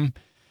have gone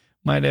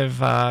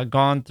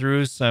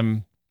through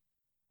some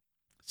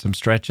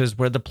stretches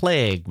where the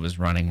plague was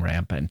running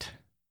rampant.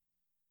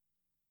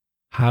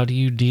 How do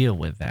you deal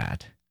with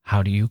that?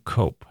 How do you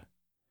cope?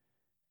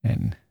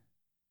 And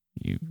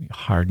you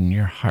harden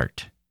your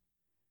heart.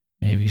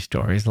 Maybe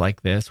stories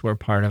like this were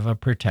part of a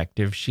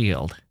protective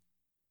shield.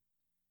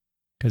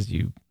 because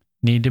you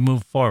need to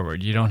move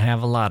forward. You don't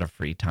have a lot of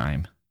free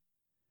time.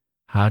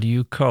 How do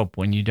you cope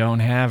when you don't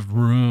have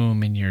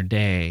room in your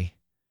day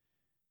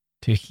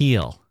to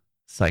heal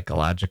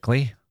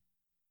psychologically?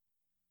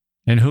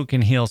 And who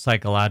can heal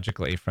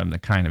psychologically from the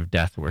kind of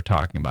death we're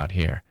talking about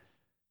here?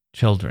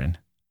 Children,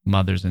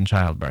 mothers in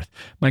childbirth.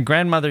 My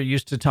grandmother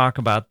used to talk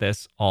about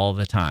this all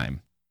the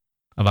time,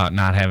 about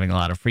not having a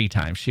lot of free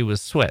time. She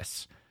was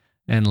Swiss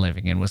and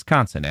living in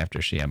Wisconsin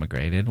after she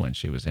emigrated when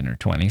she was in her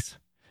 20s.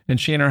 And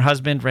she and her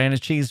husband ran a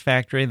cheese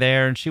factory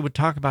there, and she would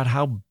talk about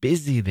how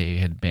busy they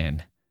had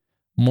been,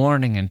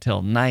 morning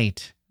until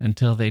night,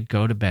 until they'd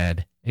go to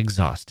bed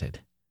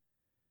exhausted.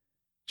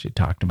 She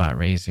talked about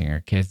raising her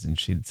kids, and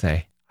she'd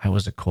say, I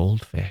was a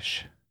cold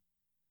fish.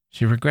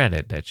 She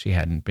regretted that she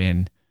hadn't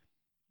been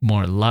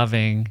more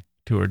loving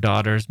to her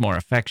daughters, more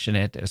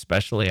affectionate,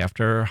 especially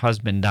after her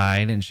husband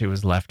died and she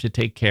was left to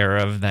take care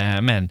of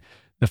them and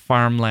the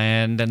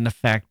farmland and the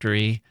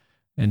factory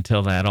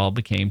until that all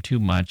became too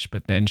much.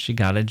 But then she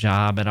got a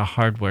job at a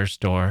hardware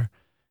store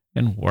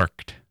and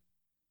worked.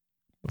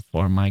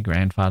 Before my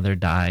grandfather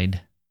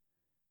died,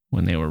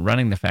 when they were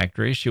running the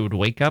factory, she would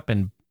wake up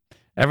and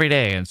every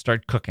day and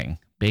start cooking,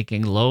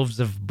 baking loaves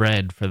of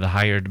bread for the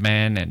hired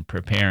men and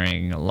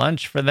preparing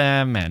lunch for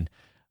them and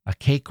a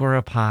cake or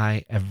a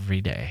pie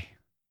every day.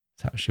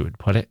 That's how she would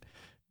put it.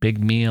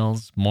 Big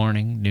meals,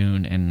 morning,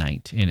 noon, and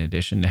night, in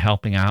addition to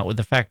helping out with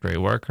the factory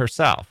work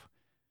herself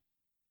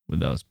with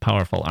those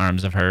powerful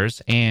arms of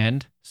hers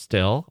and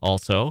still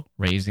also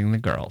raising the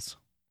girls.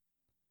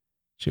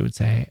 She would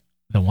say,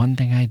 the one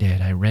thing I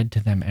did, I read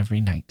to them every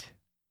night.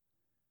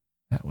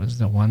 That was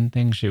the one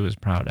thing she was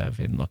proud of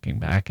in looking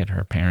back at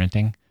her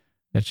parenting,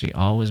 that she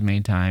always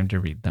made time to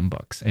read them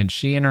books. And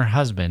she and her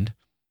husband,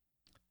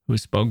 who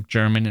spoke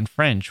German and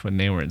French when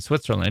they were in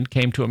Switzerland,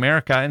 came to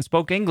America and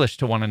spoke English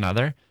to one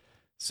another,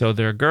 so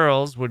their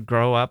girls would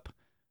grow up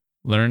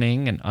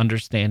learning and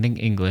understanding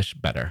English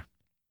better.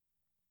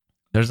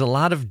 There's a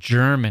lot of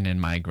German in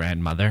my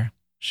grandmother.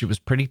 She was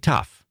pretty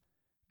tough,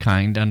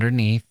 kind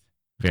underneath,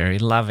 very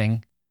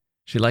loving.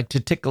 She liked to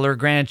tickle her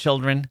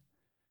grandchildren,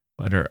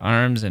 but her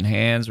arms and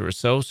hands were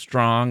so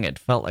strong it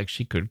felt like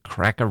she could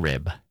crack a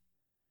rib.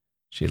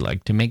 She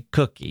liked to make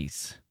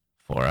cookies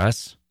for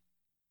us.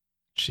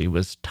 She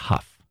was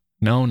tough.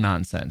 No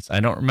nonsense. I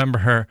don't remember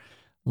her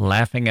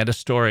laughing at a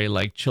story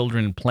like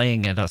children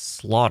playing at a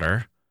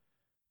slaughter,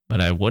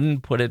 but I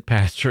wouldn't put it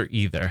past her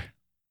either.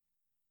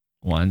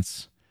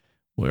 Once,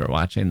 we were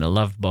watching The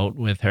Love Boat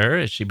with her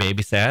as she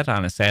babysat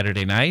on a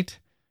Saturday night,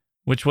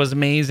 which was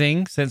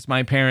amazing since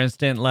my parents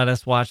didn't let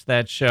us watch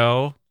that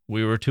show.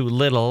 We were too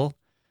little,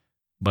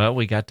 but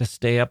we got to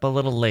stay up a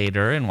little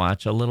later and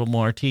watch a little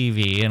more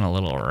TV and a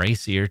little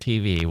racier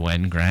TV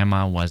when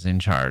Grandma was in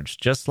charge.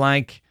 Just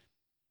like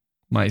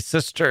my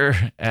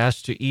sister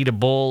asked to eat a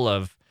bowl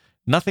of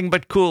nothing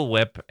but Cool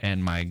Whip,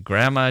 and my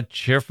grandma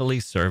cheerfully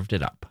served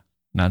it up.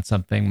 Not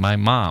something my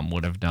mom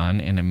would have done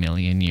in a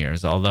million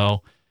years,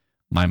 although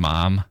my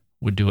mom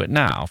would do it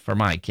now for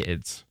my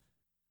kids,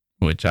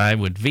 which I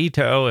would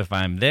veto if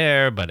I'm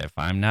there, but if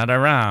I'm not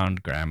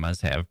around,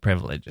 grandmas have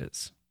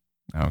privileges.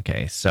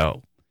 Okay,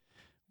 so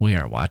we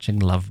are watching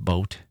Love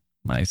Boat,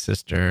 my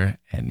sister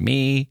and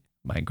me.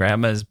 My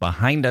grandma's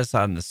behind us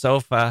on the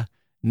sofa,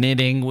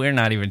 knitting. We're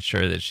not even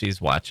sure that she's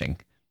watching.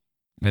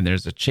 And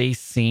there's a chase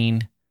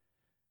scene,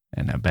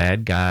 and a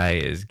bad guy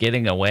is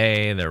getting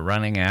away. They're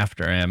running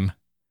after him.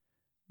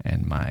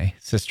 And my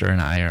sister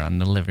and I are on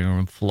the living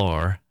room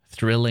floor,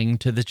 thrilling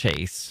to the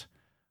chase,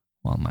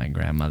 while my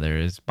grandmother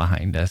is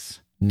behind us,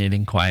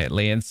 knitting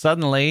quietly. And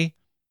suddenly,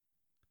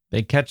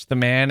 they catch the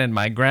man, and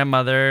my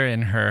grandmother,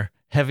 in her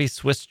heavy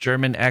Swiss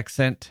German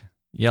accent,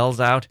 yells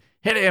out,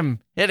 hit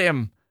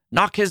him,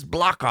 knock his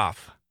block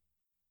off.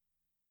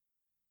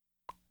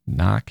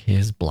 Knock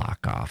his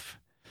block off.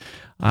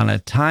 On a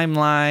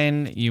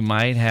timeline, you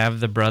might have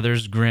the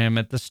brothers Grimm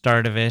at the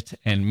start of it,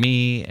 and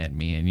me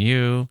and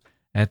you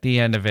at the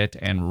end of it,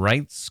 and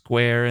right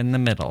square in the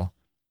middle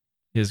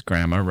is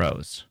Grandma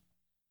Rose.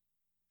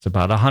 It's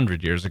about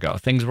 100 years ago.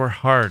 Things were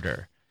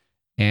harder.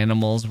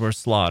 Animals were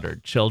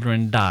slaughtered.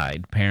 Children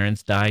died.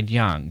 Parents died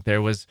young.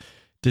 There was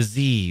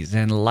disease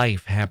and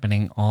life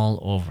happening all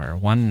over.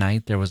 One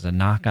night there was a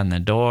knock on the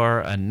door.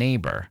 A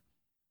neighbor,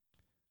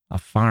 a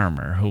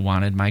farmer who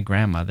wanted my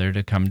grandmother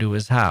to come to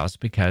his house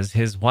because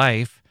his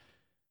wife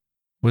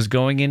was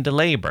going into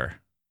labor.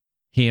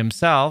 He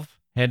himself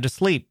had to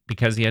sleep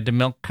because he had to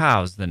milk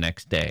cows the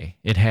next day.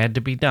 It had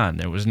to be done.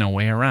 There was no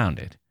way around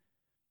it.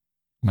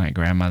 My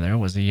grandmother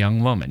was a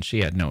young woman.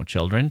 She had no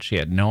children. She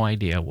had no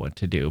idea what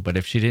to do. But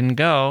if she didn't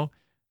go,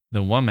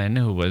 the woman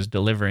who was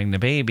delivering the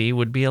baby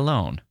would be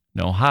alone.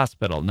 No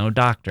hospital, no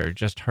doctor,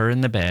 just her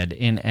in the bed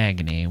in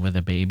agony with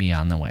a baby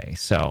on the way.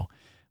 So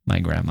my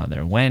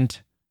grandmother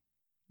went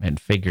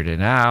and figured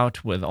it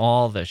out with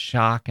all the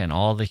shock and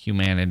all the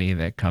humanity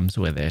that comes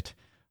with it.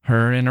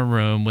 Her in a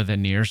room with a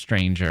near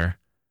stranger,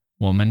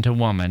 woman to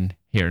woman,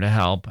 here to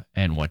help.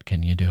 And what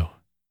can you do?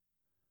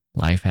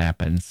 Life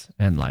happens,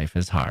 and life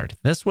is hard.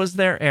 This was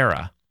their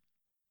era.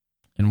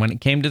 And when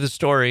it came to the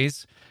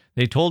stories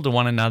they told to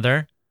one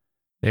another,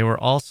 They were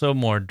also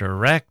more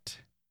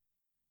direct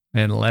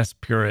and less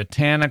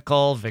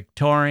puritanical,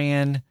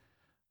 Victorian,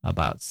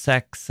 about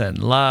sex and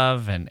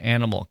love and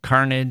animal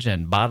carnage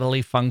and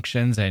bodily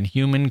functions and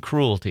human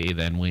cruelty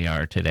than we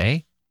are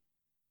today.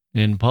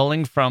 In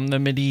pulling from the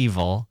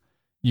medieval,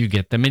 you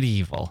get the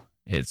medieval,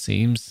 it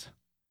seems.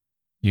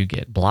 You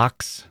get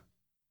blocks,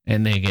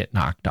 and they get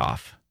knocked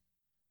off.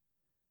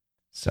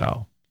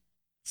 So,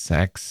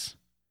 sex,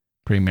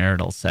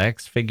 premarital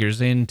sex,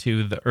 figures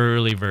into the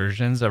early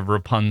versions of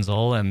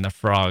Rapunzel and the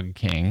Frog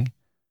King.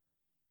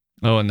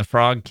 Oh, and the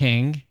Frog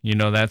King, you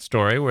know that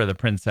story where the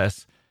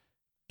princess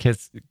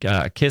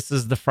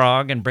kisses the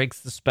frog and breaks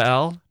the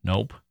spell?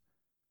 Nope.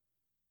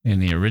 In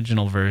the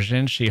original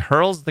version, she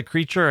hurls the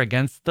creature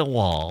against the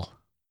wall.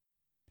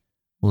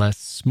 Less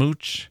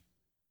smooch,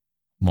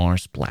 more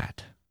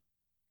splat.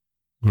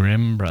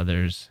 Grimm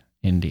brothers,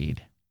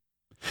 indeed.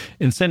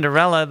 In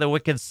Cinderella, the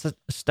wicked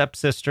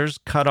stepsisters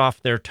cut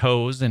off their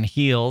toes and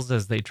heels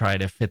as they try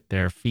to fit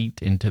their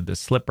feet into the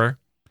slipper.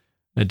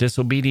 A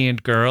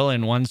disobedient girl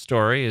in one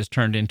story is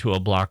turned into a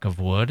block of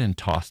wood and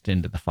tossed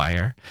into the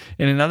fire.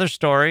 In another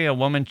story, a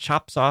woman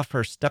chops off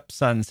her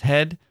stepson's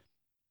head,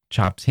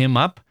 chops him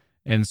up,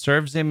 and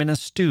serves him in a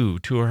stew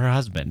to her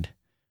husband,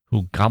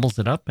 who gobbles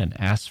it up and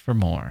asks for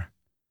more.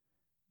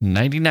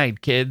 Nighty-night,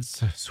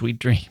 kids. Sweet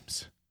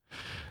dreams.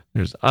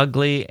 There's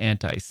ugly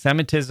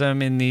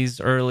anti-Semitism in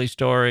these early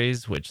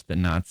stories, which the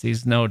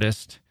Nazis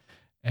noticed,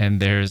 and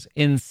there's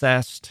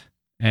incest.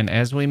 And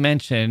as we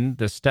mentioned,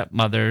 the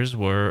stepmothers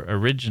were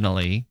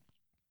originally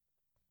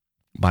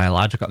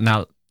biological.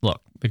 Now,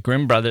 look, the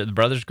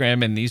brothers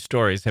Grimm in these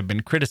stories have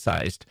been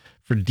criticized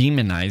for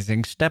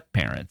demonizing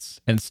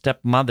step-parents and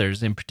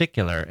stepmothers in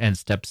particular and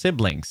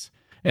step-siblings.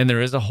 And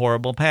there is a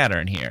horrible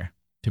pattern here,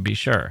 to be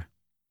sure.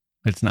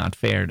 It's not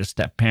fair to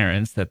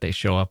step-parents that they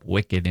show up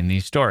wicked in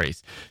these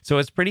stories. So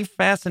it's pretty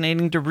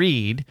fascinating to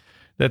read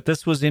that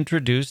this was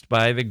introduced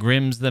by the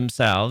Grimms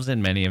themselves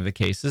in many of the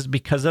cases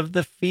because of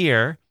the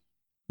fear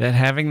that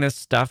having this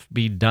stuff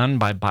be done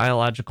by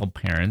biological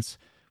parents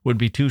would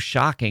be too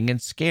shocking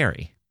and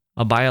scary.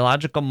 A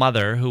biological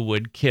mother who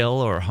would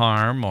kill or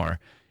harm or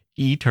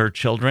eat her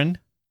children.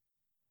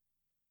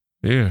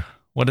 Ew,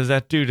 what does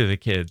that do to the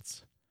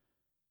kids?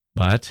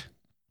 But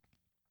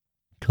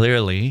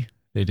clearly,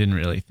 they didn't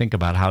really think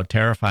about how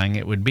terrifying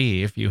it would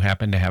be if you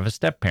happened to have a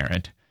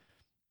step-parent,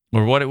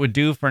 or what it would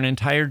do for an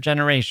entire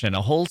generation,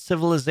 a whole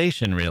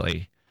civilization,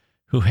 really,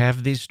 who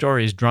have these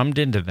stories drummed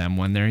into them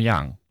when they're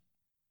young.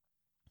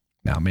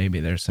 Now, maybe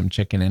there's some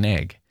chicken and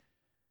egg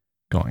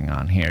going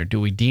on here.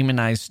 Do we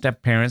demonize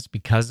step-parents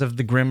because of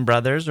the Grimm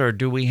brothers, or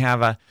do we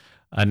have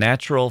a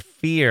natural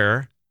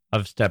fear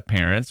of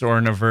step-parents or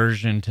an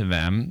aversion to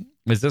them?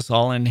 Is this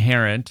all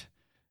inherent,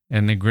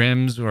 and the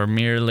Grimms were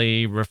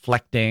merely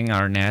reflecting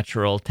our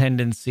natural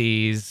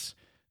tendencies,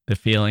 the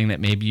feeling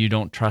that maybe you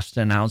don't trust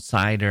an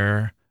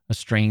outsider, a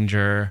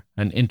stranger,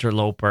 an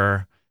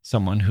interloper,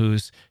 someone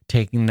who's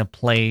taking the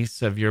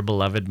place of your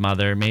beloved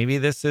mother? Maybe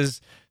this is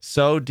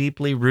so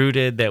deeply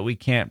rooted that we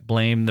can't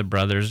blame the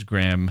brothers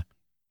Grimm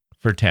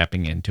for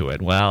tapping into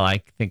it. Well,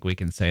 I think we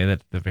can say that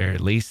at the very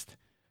least,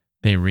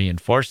 they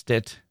reinforced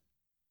it,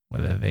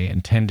 whether they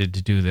intended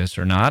to do this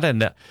or not.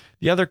 And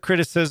the other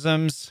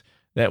criticisms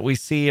that we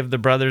see of the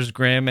brothers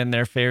Grimm and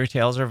their fairy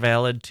tales are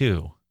valid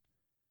too.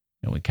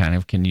 And we kind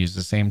of can use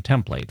the same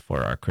template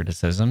for our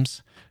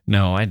criticisms.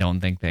 No, I don't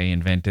think they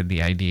invented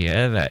the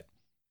idea that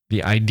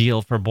the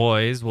ideal for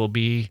boys will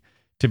be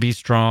to be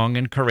strong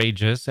and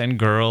courageous, and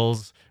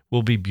girls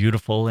will be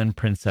beautiful and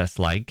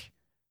princess-like.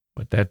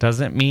 But that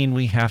doesn't mean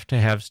we have to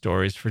have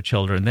stories for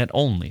children that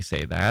only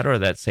say that, or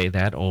that say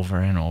that over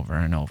and over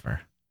and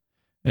over.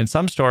 And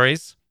some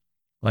stories,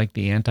 like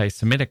the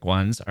anti-Semitic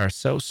ones, are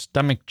so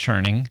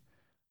stomach-churning,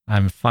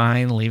 I'm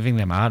fine leaving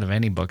them out of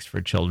any books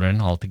for children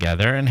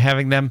altogether and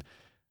having them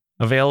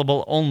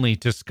available only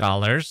to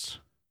scholars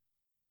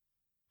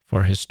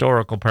for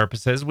historical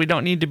purposes. We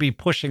don't need to be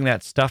pushing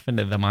that stuff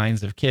into the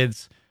minds of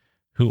kids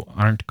who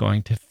aren't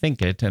going to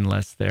think it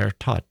unless they're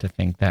taught to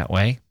think that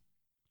way.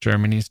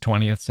 Germany's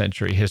 20th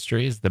century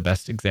history is the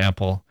best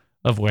example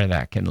of where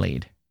that can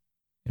lead.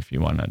 If you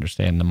want to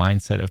understand the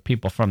mindset of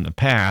people from the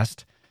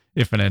past,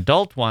 if an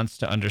adult wants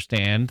to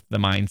understand the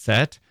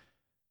mindset,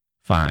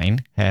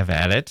 fine, have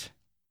at it.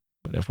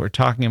 But if we're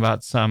talking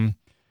about some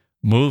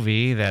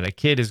movie that a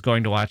kid is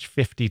going to watch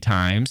 50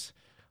 times,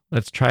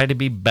 let's try to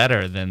be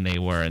better than they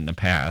were in the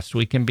past.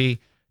 We can be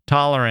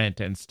tolerant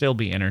and still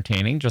be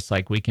entertaining, just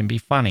like we can be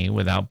funny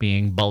without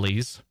being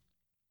bullies.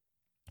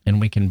 And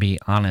we can be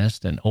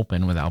honest and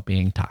open without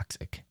being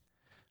toxic.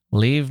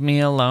 Leave me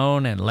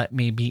alone and let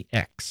me be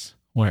X,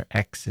 where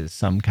X is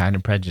some kind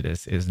of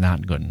prejudice, is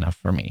not good enough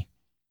for me.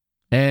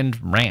 And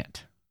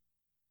rant.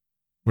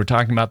 We're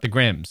talking about the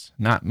Grimms,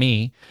 not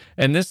me.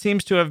 And this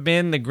seems to have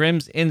been the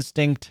Grimms'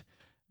 instinct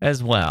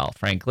as well,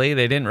 frankly.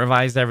 They didn't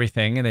revise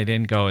everything, and they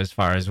didn't go as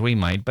far as we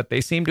might, but they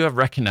seem to have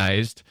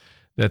recognized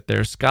that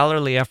their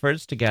scholarly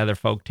efforts to gather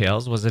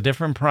folktales was a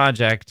different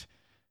project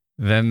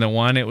than the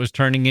one it was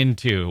turning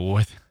into,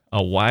 with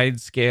a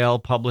wide-scale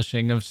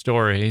publishing of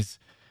stories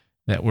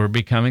that were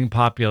becoming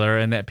popular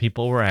and that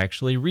people were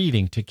actually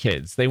reading to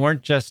kids. They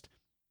weren't just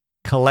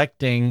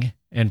collecting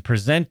and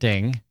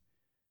presenting,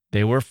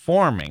 they were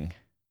forming.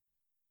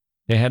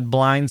 They had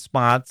blind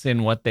spots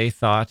in what they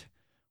thought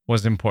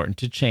was important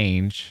to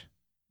change.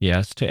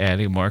 Yes, to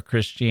adding more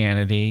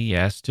Christianity.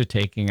 Yes, to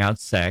taking out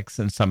sex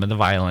and some of the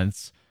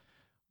violence.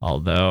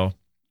 Although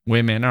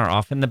women are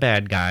often the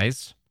bad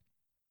guys.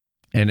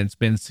 And it's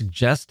been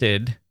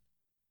suggested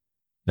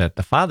that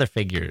the father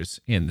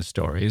figures in the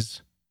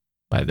stories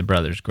by the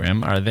Brothers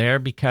Grimm are there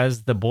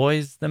because the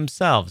boys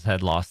themselves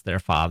had lost their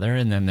father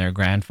and then their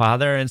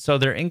grandfather. And so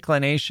their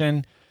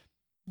inclination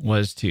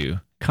was to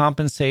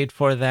compensate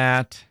for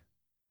that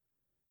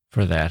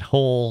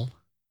hole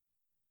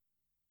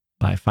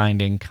by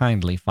finding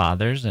kindly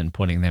fathers and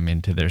putting them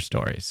into their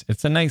stories.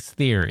 It's a nice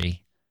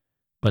theory,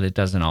 but it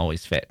doesn't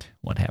always fit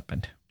what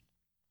happened.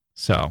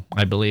 So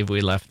I believe we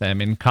left them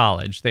in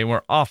college. They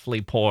were awfully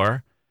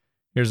poor.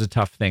 Here's a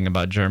tough thing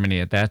about Germany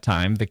at that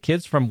time. The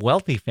kids from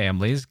wealthy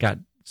families got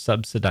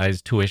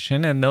subsidized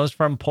tuition, and those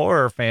from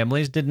poorer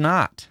families did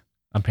not,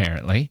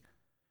 apparently.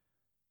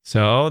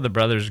 So the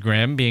Brothers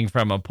Grimm, being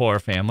from a poor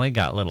family,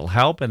 got little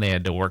help, and they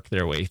had to work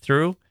their way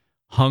through.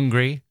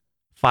 Hungry.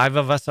 5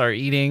 of us are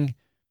eating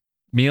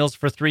meals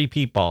for 3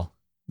 people,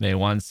 they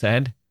once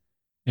said,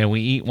 and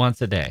we eat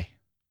once a day.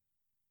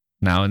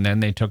 Now and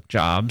then they took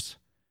jobs,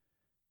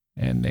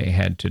 and they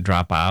had to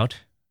drop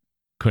out,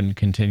 couldn't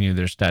continue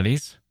their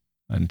studies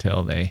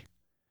until they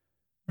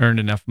earned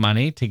enough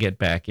money to get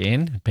back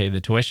in, pay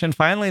the tuition.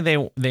 Finally,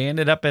 they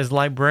ended up as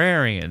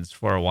librarians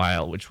for a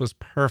while, which was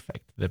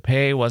perfect. The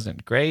pay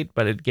wasn't great,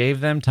 but it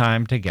gave them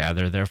time to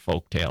gather their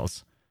folk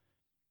tales.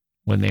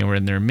 When they were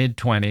in their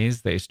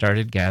mid-20s, they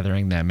started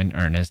gathering them in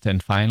earnest,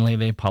 and finally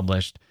they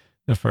published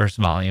the first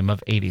volume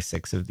of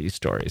 86 of these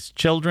stories.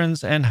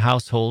 Children's and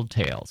Household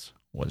Tales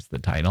was the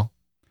title.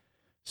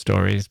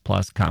 Stories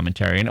plus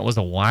commentary, and it was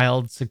a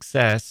wild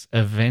success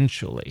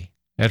eventually.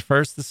 At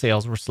first, the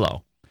sales were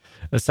slow.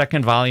 The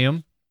second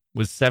volume,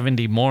 with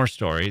 70 more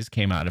stories,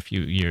 came out a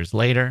few years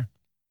later,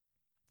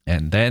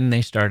 and then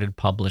they started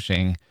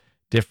publishing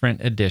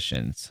different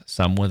editions,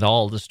 some with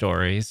all the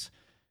stories,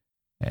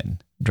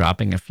 and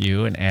dropping a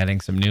few and adding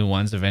some new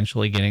ones,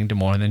 eventually getting to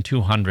more than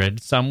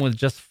 200, some with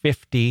just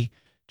 50,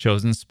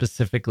 chosen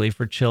specifically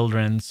for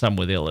children, some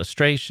with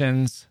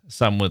illustrations,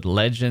 some with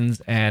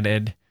legends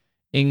added,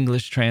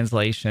 English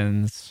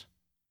translations,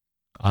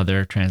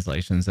 other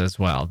translations as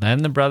well.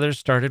 Then the brothers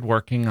started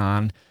working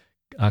on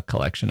a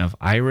collection of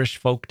Irish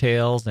folk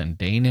tales and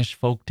Danish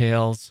folk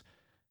tales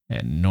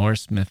and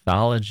Norse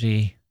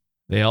mythology.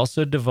 They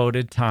also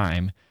devoted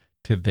time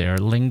to their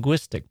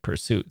linguistic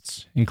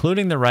pursuits,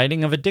 including the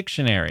writing of a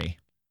dictionary,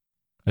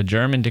 a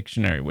German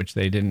dictionary, which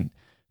they didn't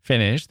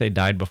finish. They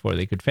died before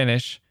they could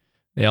finish.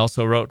 They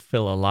also wrote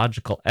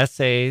philological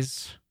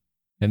essays,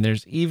 and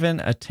there's even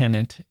a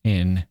tenet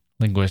in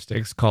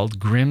linguistics called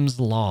Grimm's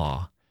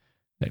Law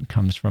that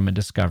comes from a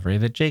discovery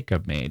that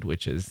Jacob made,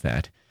 which is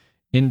that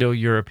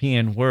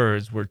Indo-European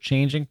words were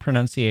changing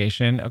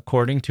pronunciation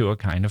according to a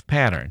kind of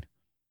pattern.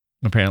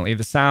 Apparently,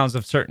 the sounds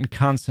of certain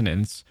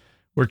consonants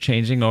were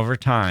changing over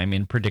time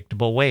in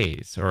predictable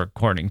ways or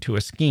according to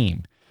a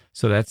scheme,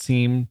 so that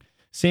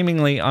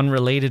seemingly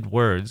unrelated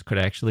words could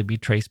actually be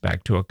traced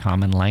back to a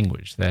common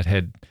language that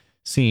had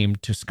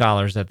seemed to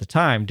scholars at the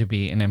time to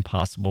be an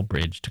impossible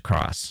bridge to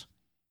cross.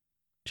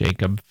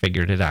 Jacob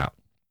figured it out.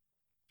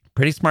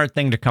 Pretty smart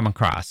thing to come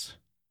across,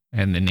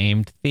 and the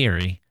named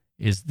theory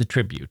is the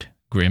tribute,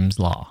 Grimm's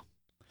Law.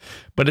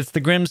 But it's the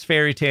Grimm's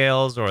fairy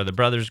tales or the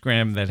Brothers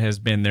Grimm that has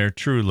been their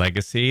true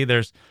legacy.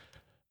 There's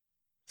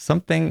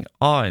something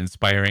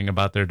awe-inspiring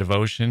about their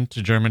devotion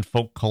to German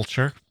folk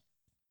culture,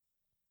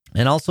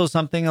 and also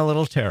something a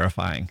little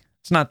terrifying.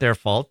 It's not their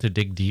fault to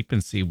dig deep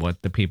and see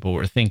what the people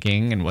were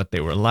thinking and what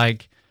they were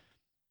like,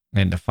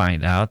 and to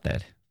find out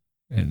that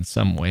in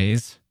some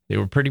ways they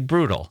were pretty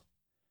brutal.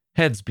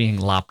 Heads being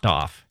lopped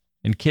off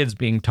and kids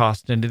being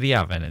tossed into the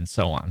oven and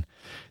so on.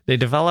 They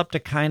developed a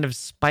kind of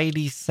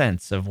spidey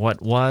sense of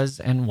what was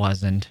and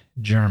wasn't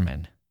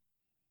German.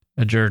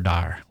 A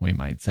Gerdar, we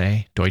might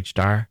say,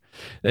 Deutschdar,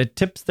 that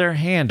tips their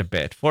hand a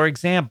bit. For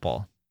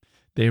example,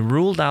 they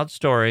ruled out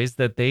stories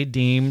that they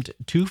deemed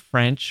too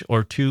French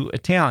or too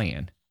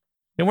Italian.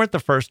 They weren't the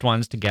first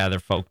ones to gather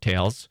folk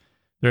tales.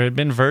 There had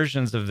been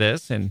versions of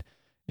this in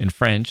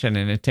French and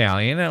in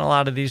Italian, and a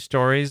lot of these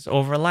stories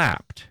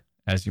overlapped,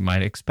 as you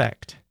might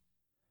expect.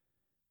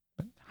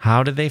 But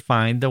how do they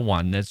find the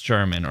one that's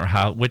German, or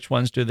which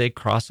ones do they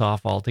cross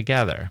off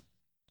altogether?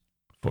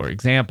 For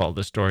example,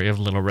 the story of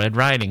Little Red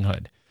Riding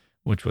Hood,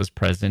 which was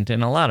present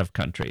in a lot of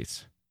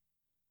countries.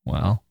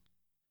 Well,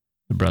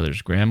 the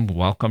Brothers Grimm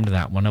welcomed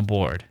that one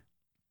aboard.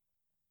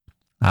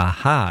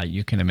 Aha,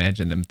 you can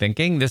imagine them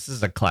thinking, this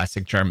is a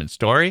classic German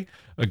story,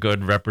 a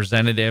good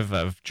representative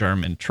of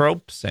German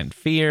tropes and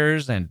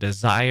fears and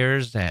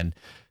desires and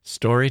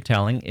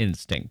storytelling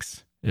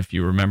instincts. If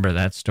you remember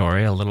that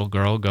story, a little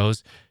girl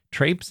goes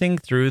traipsing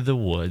through the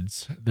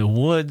woods. The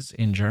woods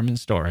in German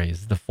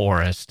stories, the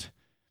forest.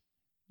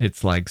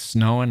 It's like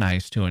snow and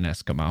ice to an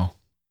Eskimo.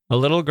 A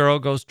little girl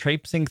goes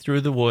traipsing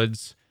through the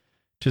woods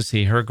to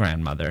see her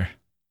grandmother.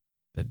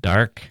 The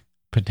dark,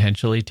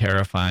 potentially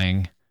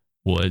terrifying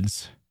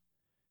woods.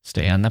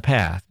 Stay on the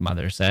path,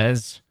 Mother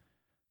says.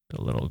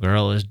 The little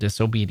girl is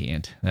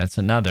disobedient. That's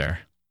another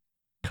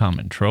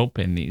common trope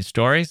in these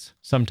stories,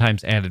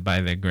 sometimes added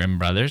by the Grimm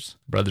brothers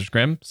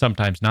Grimm,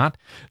 sometimes not.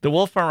 The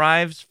wolf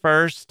arrives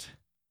first.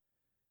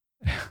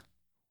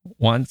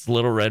 Once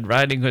Little Red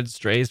Riding Hood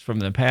strays from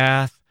the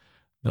path,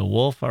 the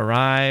wolf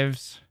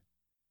arrives,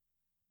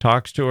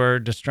 talks to her,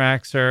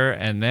 distracts her,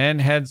 and then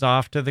heads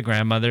off to the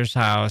grandmother's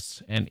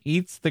house and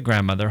eats the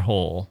grandmother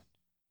whole.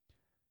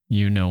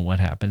 You know what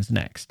happens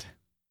next.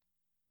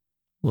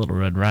 Little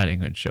Red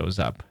Riding Hood shows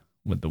up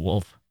with the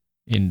wolf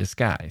in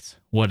disguise.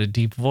 What a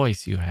deep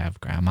voice you have,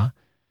 Grandma.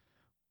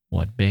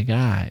 What big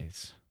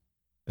eyes.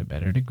 The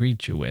better to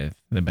greet you with,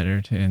 the better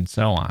to, and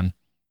so on.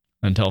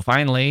 Until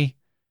finally,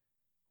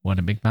 what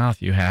a big mouth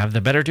you have,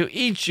 the better to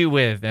eat you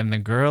with. And the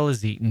girl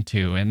is eaten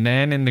too. And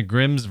then in the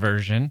Grimm's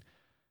version,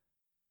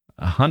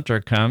 a hunter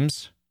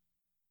comes.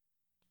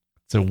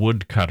 It's a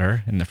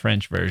woodcutter in the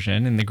French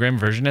version. In the Grimm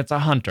version, it's a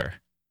hunter.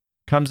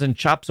 Comes and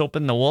chops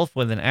open the wolf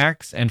with an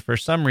axe. And for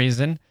some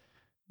reason,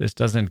 this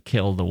doesn't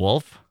kill the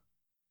wolf.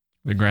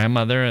 The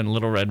grandmother and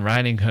Little Red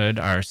Riding Hood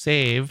are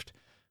saved,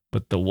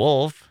 but the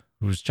wolf,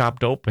 who's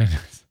chopped open,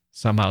 is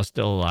somehow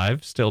still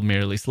alive, still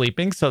merely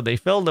sleeping. So they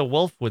fill the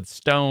wolf with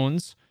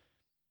stones.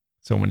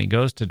 So when he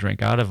goes to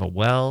drink out of a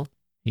well,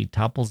 he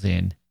topples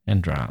in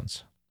and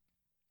drowns.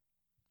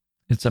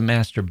 It's a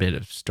master bit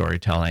of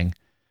storytelling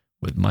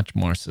with much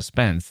more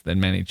suspense than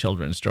many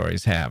children's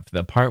stories have.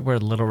 The part where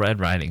Little Red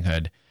Riding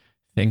Hood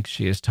thinks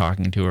she is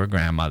talking to her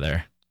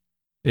grandmother.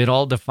 It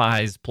all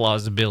defies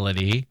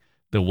plausibility.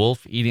 The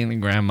wolf eating the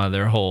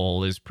grandmother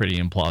whole is pretty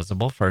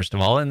implausible, first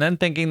of all. And then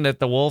thinking that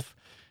the wolf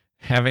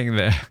having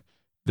the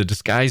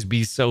disguise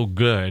be so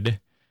good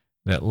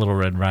that Little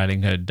Red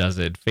Riding Hood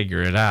doesn't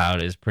figure it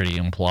out is pretty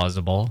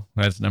implausible.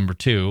 That's number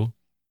two.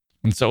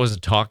 And so is a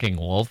talking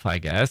wolf, I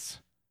guess,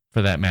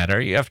 for that matter.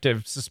 You have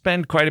to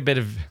suspend quite a bit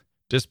of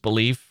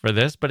disbelief for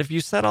this. But if you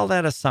set all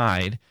that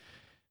aside,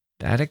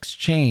 that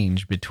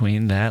exchange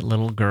between that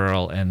little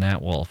girl and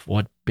that wolf,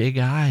 what big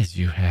eyes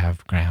you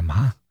have,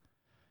 Grandma.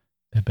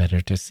 The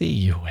better to see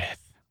you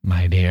with,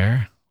 my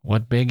dear.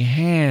 What big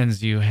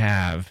hands you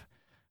have,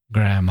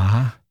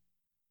 Grandma.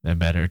 The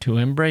better to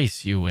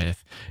embrace you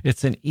with.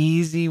 It's an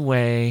easy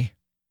way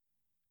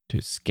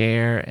to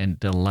scare and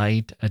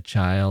delight a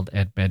child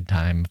at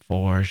bedtime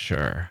for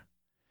sure.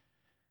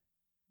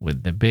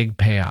 With the big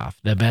payoff,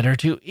 the better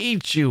to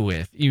eat you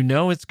with. You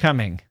know it's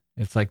coming.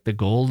 It's like the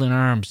golden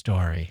arm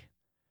story.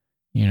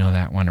 You know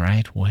that one,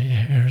 right?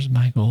 Where's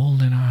my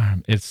golden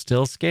arm? It's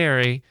still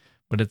scary,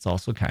 but it's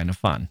also kind of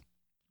fun.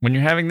 When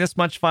you're having this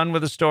much fun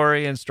with a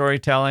story and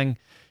storytelling,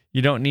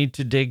 you don't need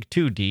to dig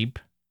too deep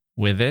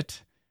with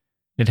it.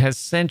 It has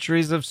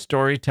centuries of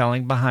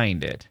storytelling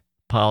behind it,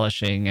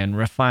 polishing and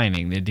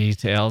refining the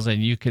details,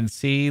 and you can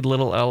see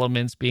little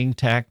elements being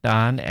tacked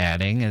on,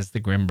 adding, as the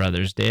Grimm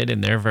brothers did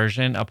in their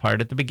version, a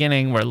part at the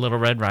beginning where Little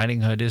Red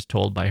Riding Hood is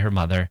told by her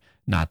mother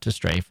not to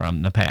stray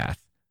from the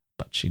path,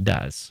 but she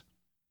does.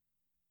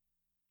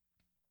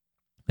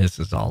 This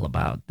is all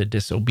about the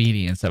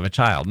disobedience of a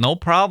child. No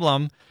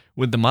problem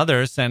with the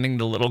mother sending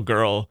the little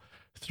girl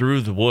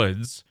through the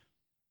woods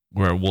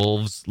where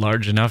wolves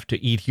large enough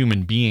to eat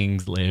human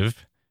beings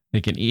live.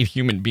 They can eat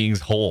human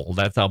beings whole.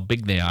 That's how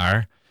big they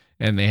are.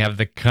 And they have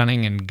the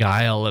cunning and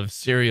guile of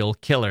serial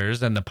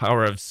killers and the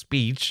power of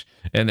speech,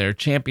 and they're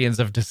champions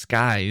of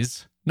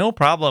disguise. No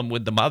problem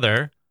with the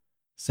mother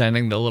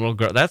sending the little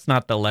girl. That's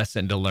not the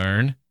lesson to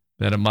learn,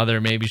 that a mother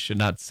maybe should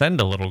not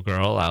send a little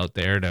girl out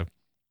there to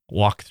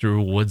walk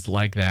through woods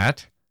like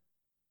that.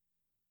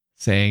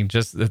 Saying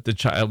just that the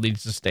child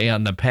needs to stay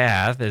on the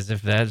path, as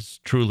if that's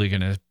truly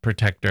going to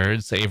protect her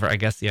and save her. I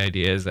guess the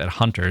idea is that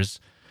hunters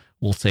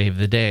will save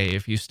the day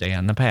if you stay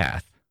on the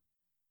path.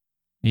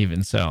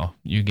 Even so,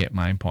 you get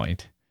my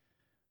point.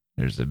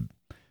 There's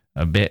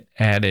a bit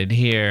added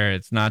here.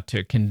 It's not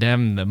to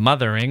condemn the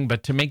mothering,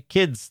 but to make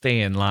kids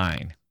stay in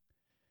line.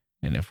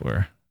 And if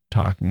we're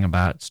talking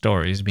about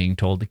stories being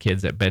told to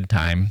kids at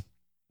bedtime,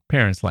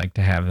 parents like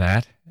to have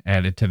that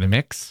added to the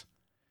mix.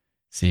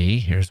 See,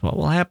 here's what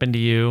will happen to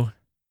you.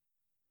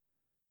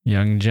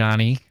 Young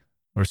Johnny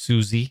or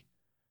Susie,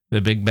 the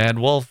big bad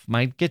wolf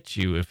might get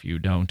you if you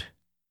don't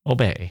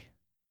obey.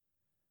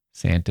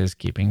 Santa's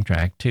keeping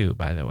track too,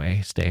 by the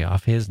way. Stay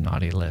off his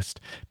naughty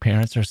list.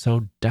 Parents are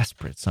so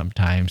desperate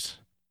sometimes.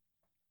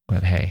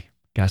 But hey,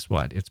 guess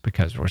what? It's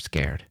because we're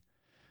scared.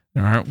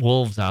 There aren't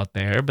wolves out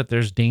there, but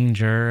there's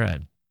danger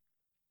and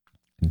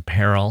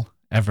peril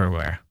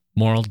everywhere.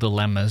 Moral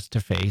dilemmas to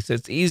face.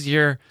 It's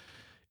easier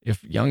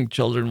if young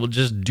children will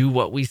just do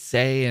what we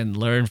say and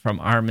learn from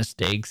our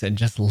mistakes and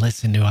just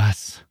listen to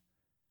us.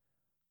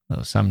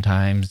 Though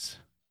sometimes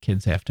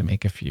kids have to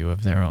make a few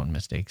of their own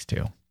mistakes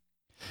too.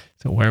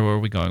 So where were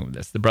we going with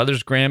this? The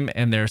Brothers Grimm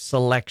and their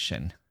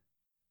selection.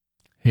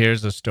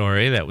 Here's a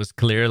story that was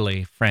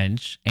clearly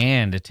French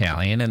and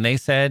Italian, and they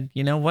said,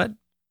 you know what?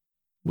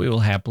 We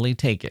will happily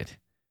take it.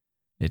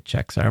 It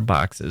checks our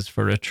boxes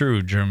for a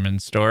true German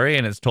story,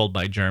 and it's told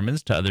by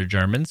Germans to other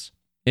Germans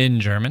in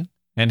German,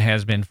 and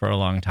has been for a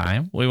long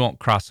time. We won't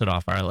cross it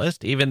off our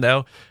list, even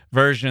though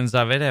versions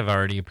of it have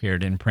already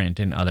appeared in print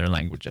in other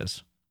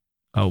languages.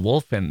 A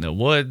wolf in the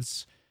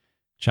woods,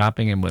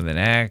 chopping him with an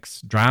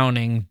axe,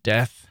 drowning,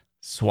 death,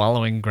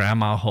 swallowing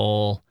grandma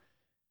whole.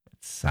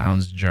 It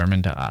sounds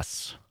German to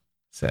us,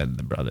 said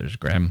the brothers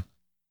Grimm.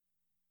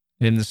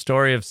 In the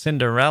story of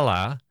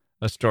Cinderella,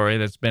 a story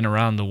that's been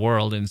around the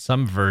world in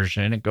some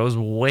version, it goes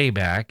way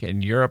back.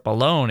 In Europe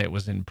alone, it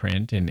was in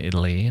print in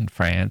Italy and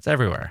France,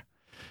 everywhere.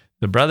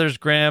 The brothers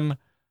Grimm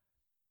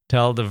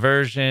tell the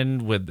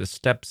version with the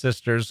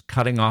stepsisters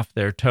cutting off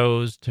their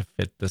toes to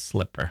fit the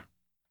slipper.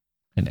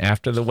 And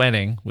after the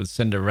wedding, with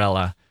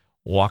Cinderella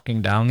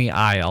walking down the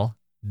aisle,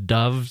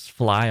 doves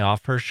fly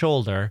off her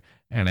shoulder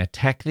and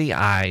attack the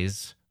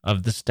eyes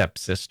of the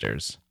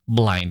stepsisters,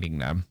 blinding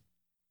them.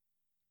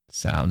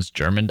 Sounds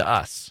German to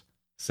us,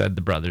 said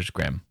the brothers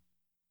Grimm.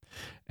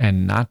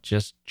 And not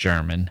just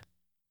German,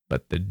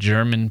 but the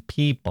German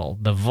people,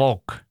 the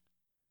Volk,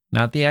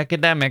 not the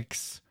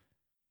academics,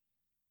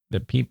 the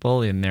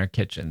people in their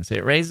kitchens.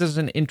 It raises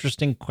an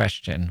interesting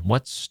question.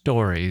 What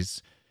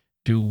stories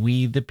do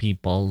we, the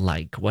people,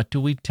 like? What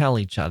do we tell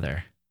each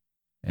other?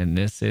 And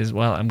this is,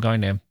 well, I'm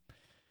going to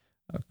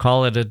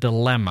call it a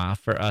dilemma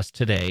for us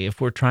today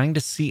if we're trying to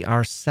see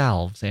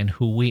ourselves and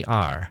who we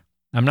are.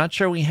 I'm not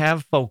sure we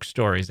have folk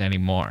stories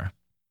anymore.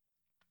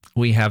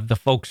 We have the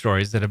folk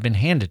stories that have been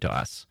handed to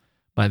us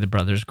by the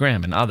brothers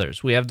Grimm and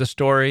others. We have the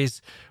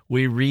stories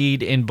we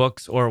read in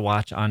books or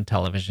watch on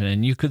television.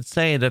 And you could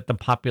say that the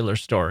popular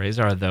stories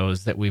are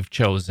those that we've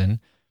chosen,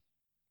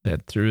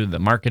 that through the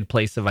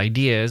marketplace of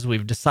ideas,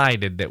 we've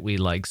decided that we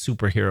like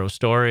superhero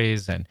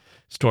stories and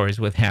stories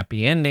with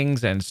happy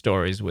endings and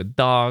stories with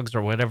dogs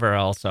or whatever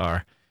else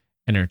our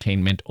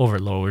entertainment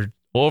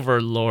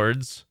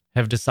overlords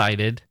have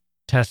decided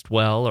test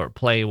well or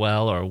play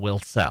well or will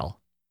sell.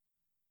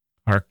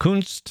 Our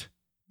Kunst,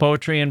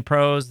 poetry and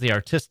prose, the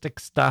artistic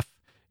stuff,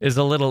 is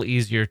a little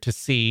easier to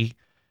see.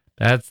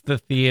 That's the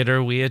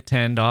theater we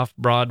attend off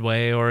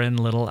Broadway or in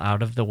little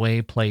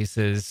out-of-the-way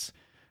places.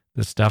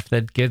 The stuff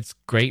that gets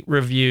great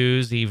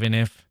reviews, even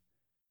if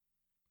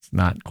it's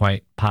not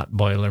quite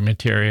potboiler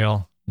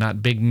material,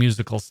 not big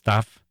musical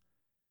stuff.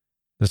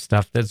 The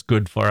stuff that's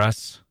good for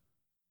us,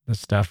 the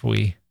stuff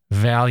we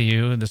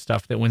value, the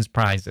stuff that wins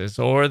prizes,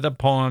 or the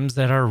poems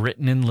that are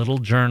written in little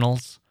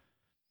journals,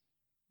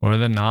 or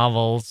the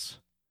novels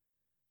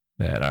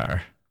that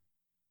are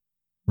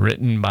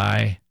written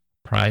by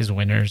prize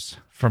winners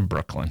from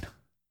Brooklyn.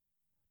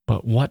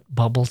 But what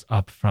bubbles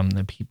up from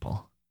the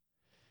people?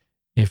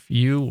 If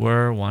you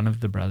were one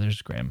of the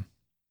brothers Grimm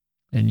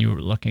and you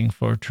were looking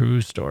for true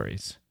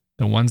stories,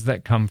 the ones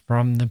that come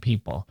from the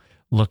people,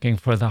 looking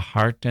for the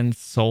heart and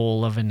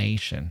soul of a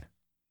nation,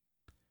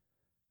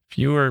 if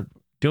you were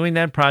doing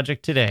that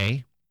project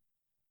today,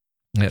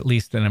 at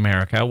least in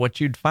America, what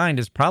you'd find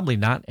is probably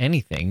not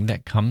anything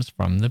that comes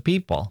from the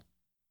people.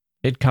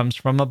 It comes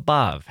from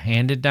above,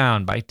 handed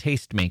down by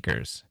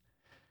tastemakers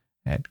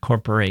at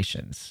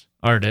corporations.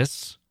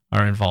 Artists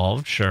are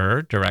involved,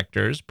 sure,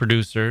 directors,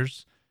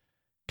 producers,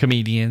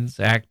 comedians,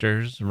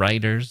 actors,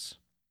 writers,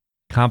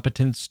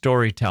 competent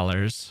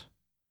storytellers.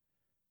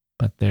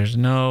 But there's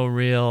no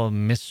real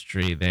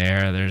mystery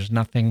there. There's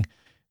nothing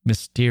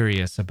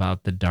mysterious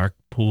about the dark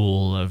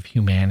pool of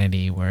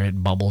humanity where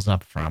it bubbles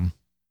up from.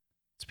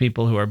 It's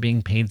people who are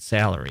being paid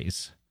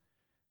salaries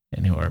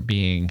and who are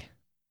being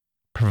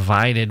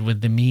provided with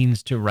the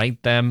means to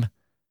write them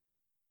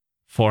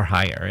for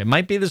hire. It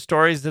might be the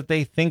stories that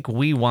they think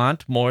we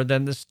want more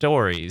than the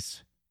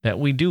stories that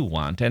we do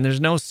want. And there's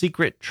no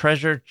secret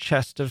treasure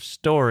chest of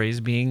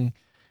stories being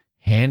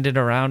handed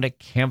around at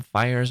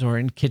campfires or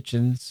in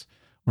kitchens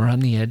or on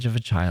the edge of a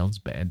child's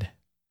bed.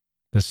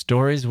 The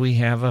stories we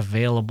have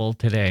available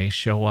today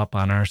show up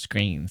on our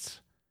screens.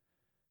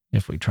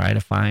 If we try to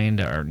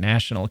find our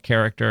national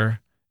character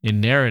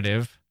in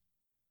narrative,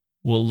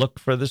 we'll look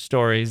for the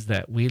stories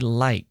that we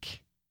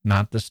like,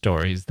 not the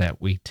stories that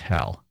we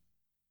tell.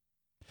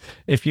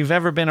 If you've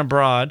ever been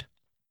abroad,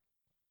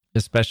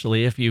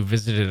 especially if you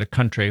visited a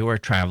country where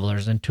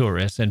travelers and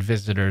tourists and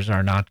visitors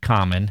are not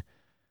common,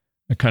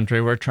 a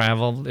country where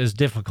travel is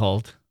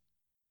difficult,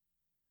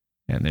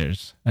 and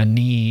there's a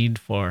need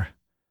for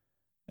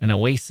an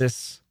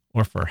oasis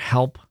or for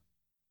help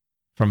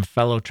from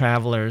fellow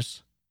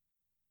travelers,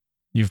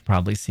 you've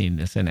probably seen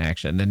this in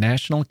action. The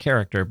national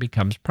character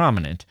becomes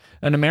prominent.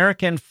 An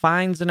American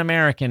finds an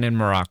American in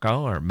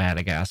Morocco or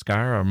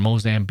Madagascar or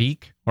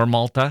Mozambique or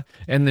Malta,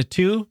 and the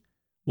two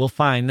will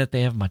find that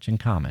they have much in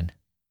common.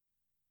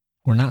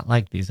 We're not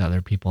like these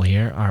other people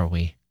here, are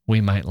we?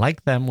 We might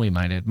like them, we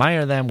might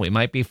admire them, we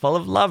might be full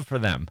of love for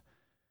them.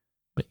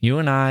 But you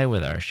and I,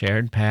 with our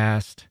shared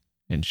past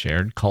and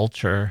shared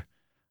culture,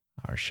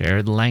 our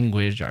shared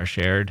language, our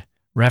shared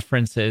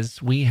references,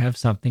 we have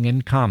something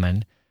in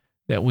common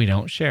that we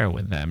don't share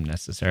with them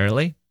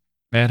necessarily.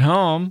 At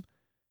home,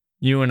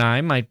 you and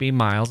I might be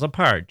miles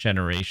apart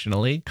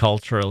generationally,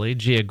 culturally,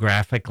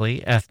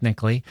 geographically,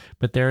 ethnically,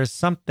 but there is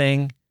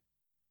something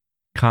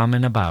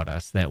common about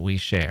us that we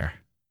share.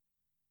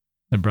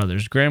 The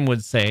Brothers Grimm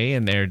would say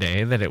in their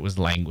day that it was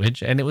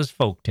language and it was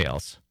folk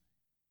tales.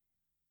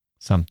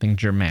 Something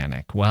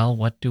Germanic. Well,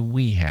 what do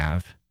we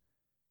have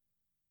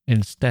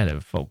instead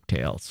of folk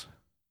tales?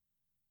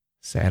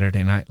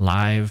 Saturday Night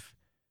Live,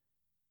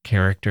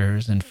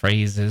 characters and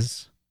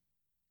phrases,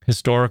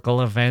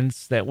 historical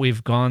events that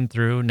we've gone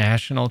through,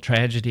 national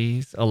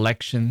tragedies,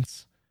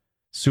 elections,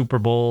 Super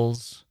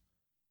Bowls,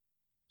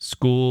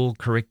 school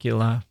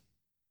curricula.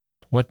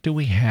 What do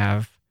we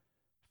have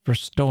for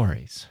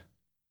stories?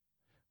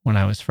 When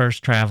I was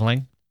first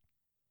traveling,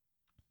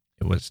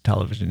 it was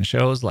television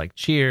shows like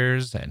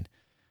Cheers and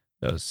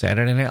those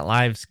Saturday Night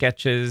Live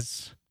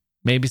sketches,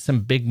 maybe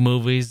some big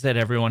movies that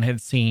everyone had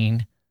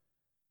seen.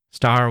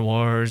 Star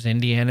Wars,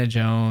 Indiana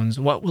Jones.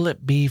 What will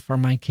it be for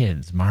my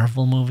kids?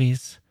 Marvel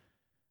movies?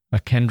 A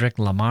Kendrick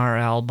Lamar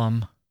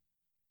album?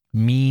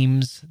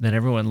 Memes that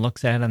everyone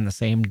looks at on the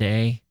same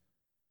day?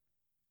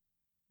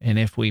 And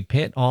if we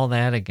pit all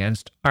that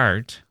against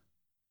art,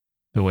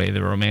 the way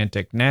the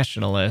Romantic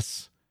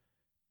nationalists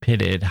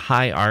pitted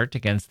high art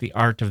against the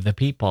art of the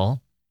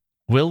people,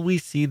 will we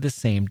see the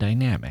same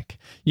dynamic?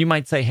 You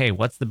might say, hey,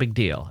 what's the big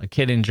deal? A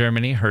kid in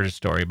Germany heard a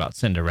story about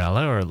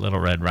Cinderella or Little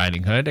Red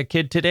Riding Hood. A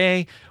kid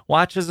today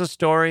watches a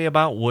story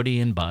about Woody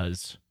and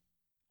Buzz.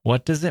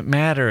 What does it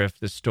matter if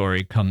the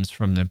story comes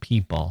from the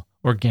people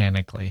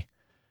organically?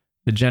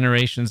 The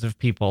generations of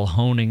people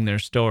honing their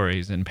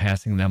stories and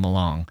passing them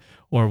along.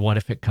 Or what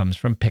if it comes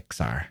from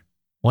Pixar?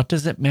 What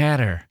does it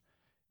matter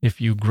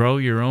if you grow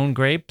your own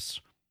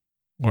grapes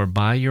or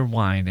buy your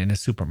wine in a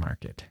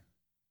supermarket?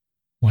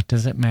 What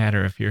does it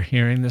matter if you're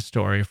hearing the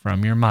story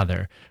from your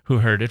mother, who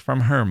heard it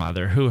from her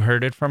mother, who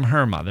heard it from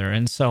her mother,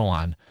 and so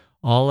on?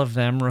 All of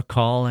them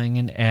recalling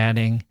and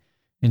adding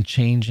and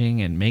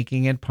changing and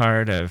making it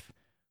part of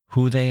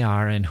who they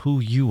are and who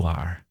you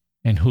are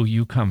and who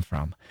you come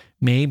from.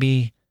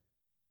 Maybe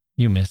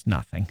you missed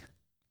nothing.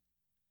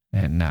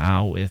 And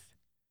now with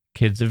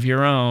kids of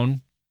your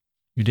own,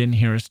 you didn't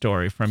hear a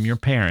story from your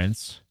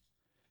parents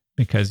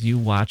because you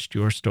watched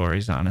your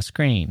stories on a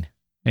screen.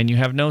 And you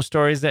have no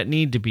stories that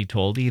need to be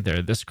told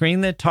either. The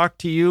screen that talked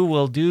to you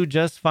will do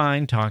just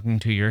fine talking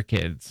to your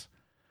kids.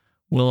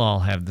 We'll all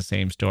have the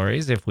same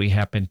stories if we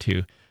happen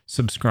to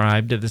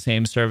subscribe to the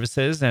same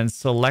services and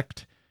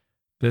select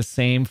the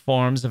same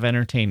forms of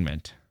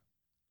entertainment.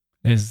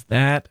 Is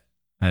that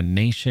a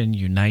nation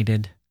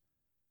united?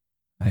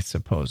 I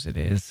suppose it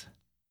is.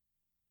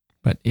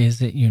 But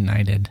is it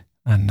united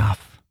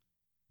enough?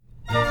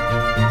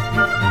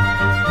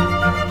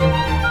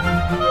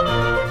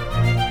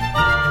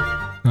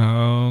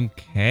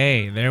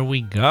 Okay, there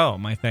we go.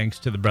 My thanks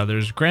to the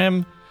Brothers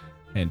Grimm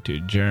and to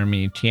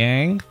Jeremy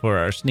Tiang for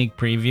our sneak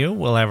preview.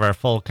 We'll have our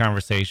full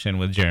conversation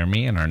with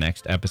Jeremy in our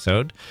next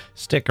episode.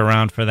 Stick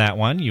around for that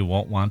one. You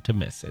won't want to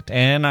miss it.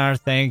 And our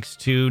thanks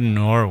to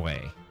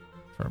Norway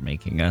for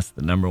making us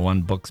the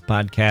 #1 books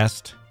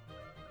podcast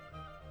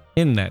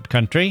in that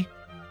country.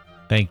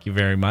 Thank you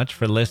very much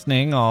for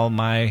listening, all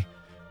my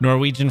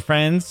Norwegian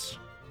friends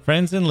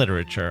in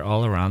literature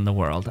all around the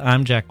world.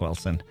 I'm Jack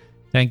Wilson.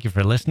 Thank you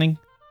for listening,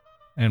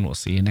 and we'll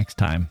see you next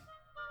time.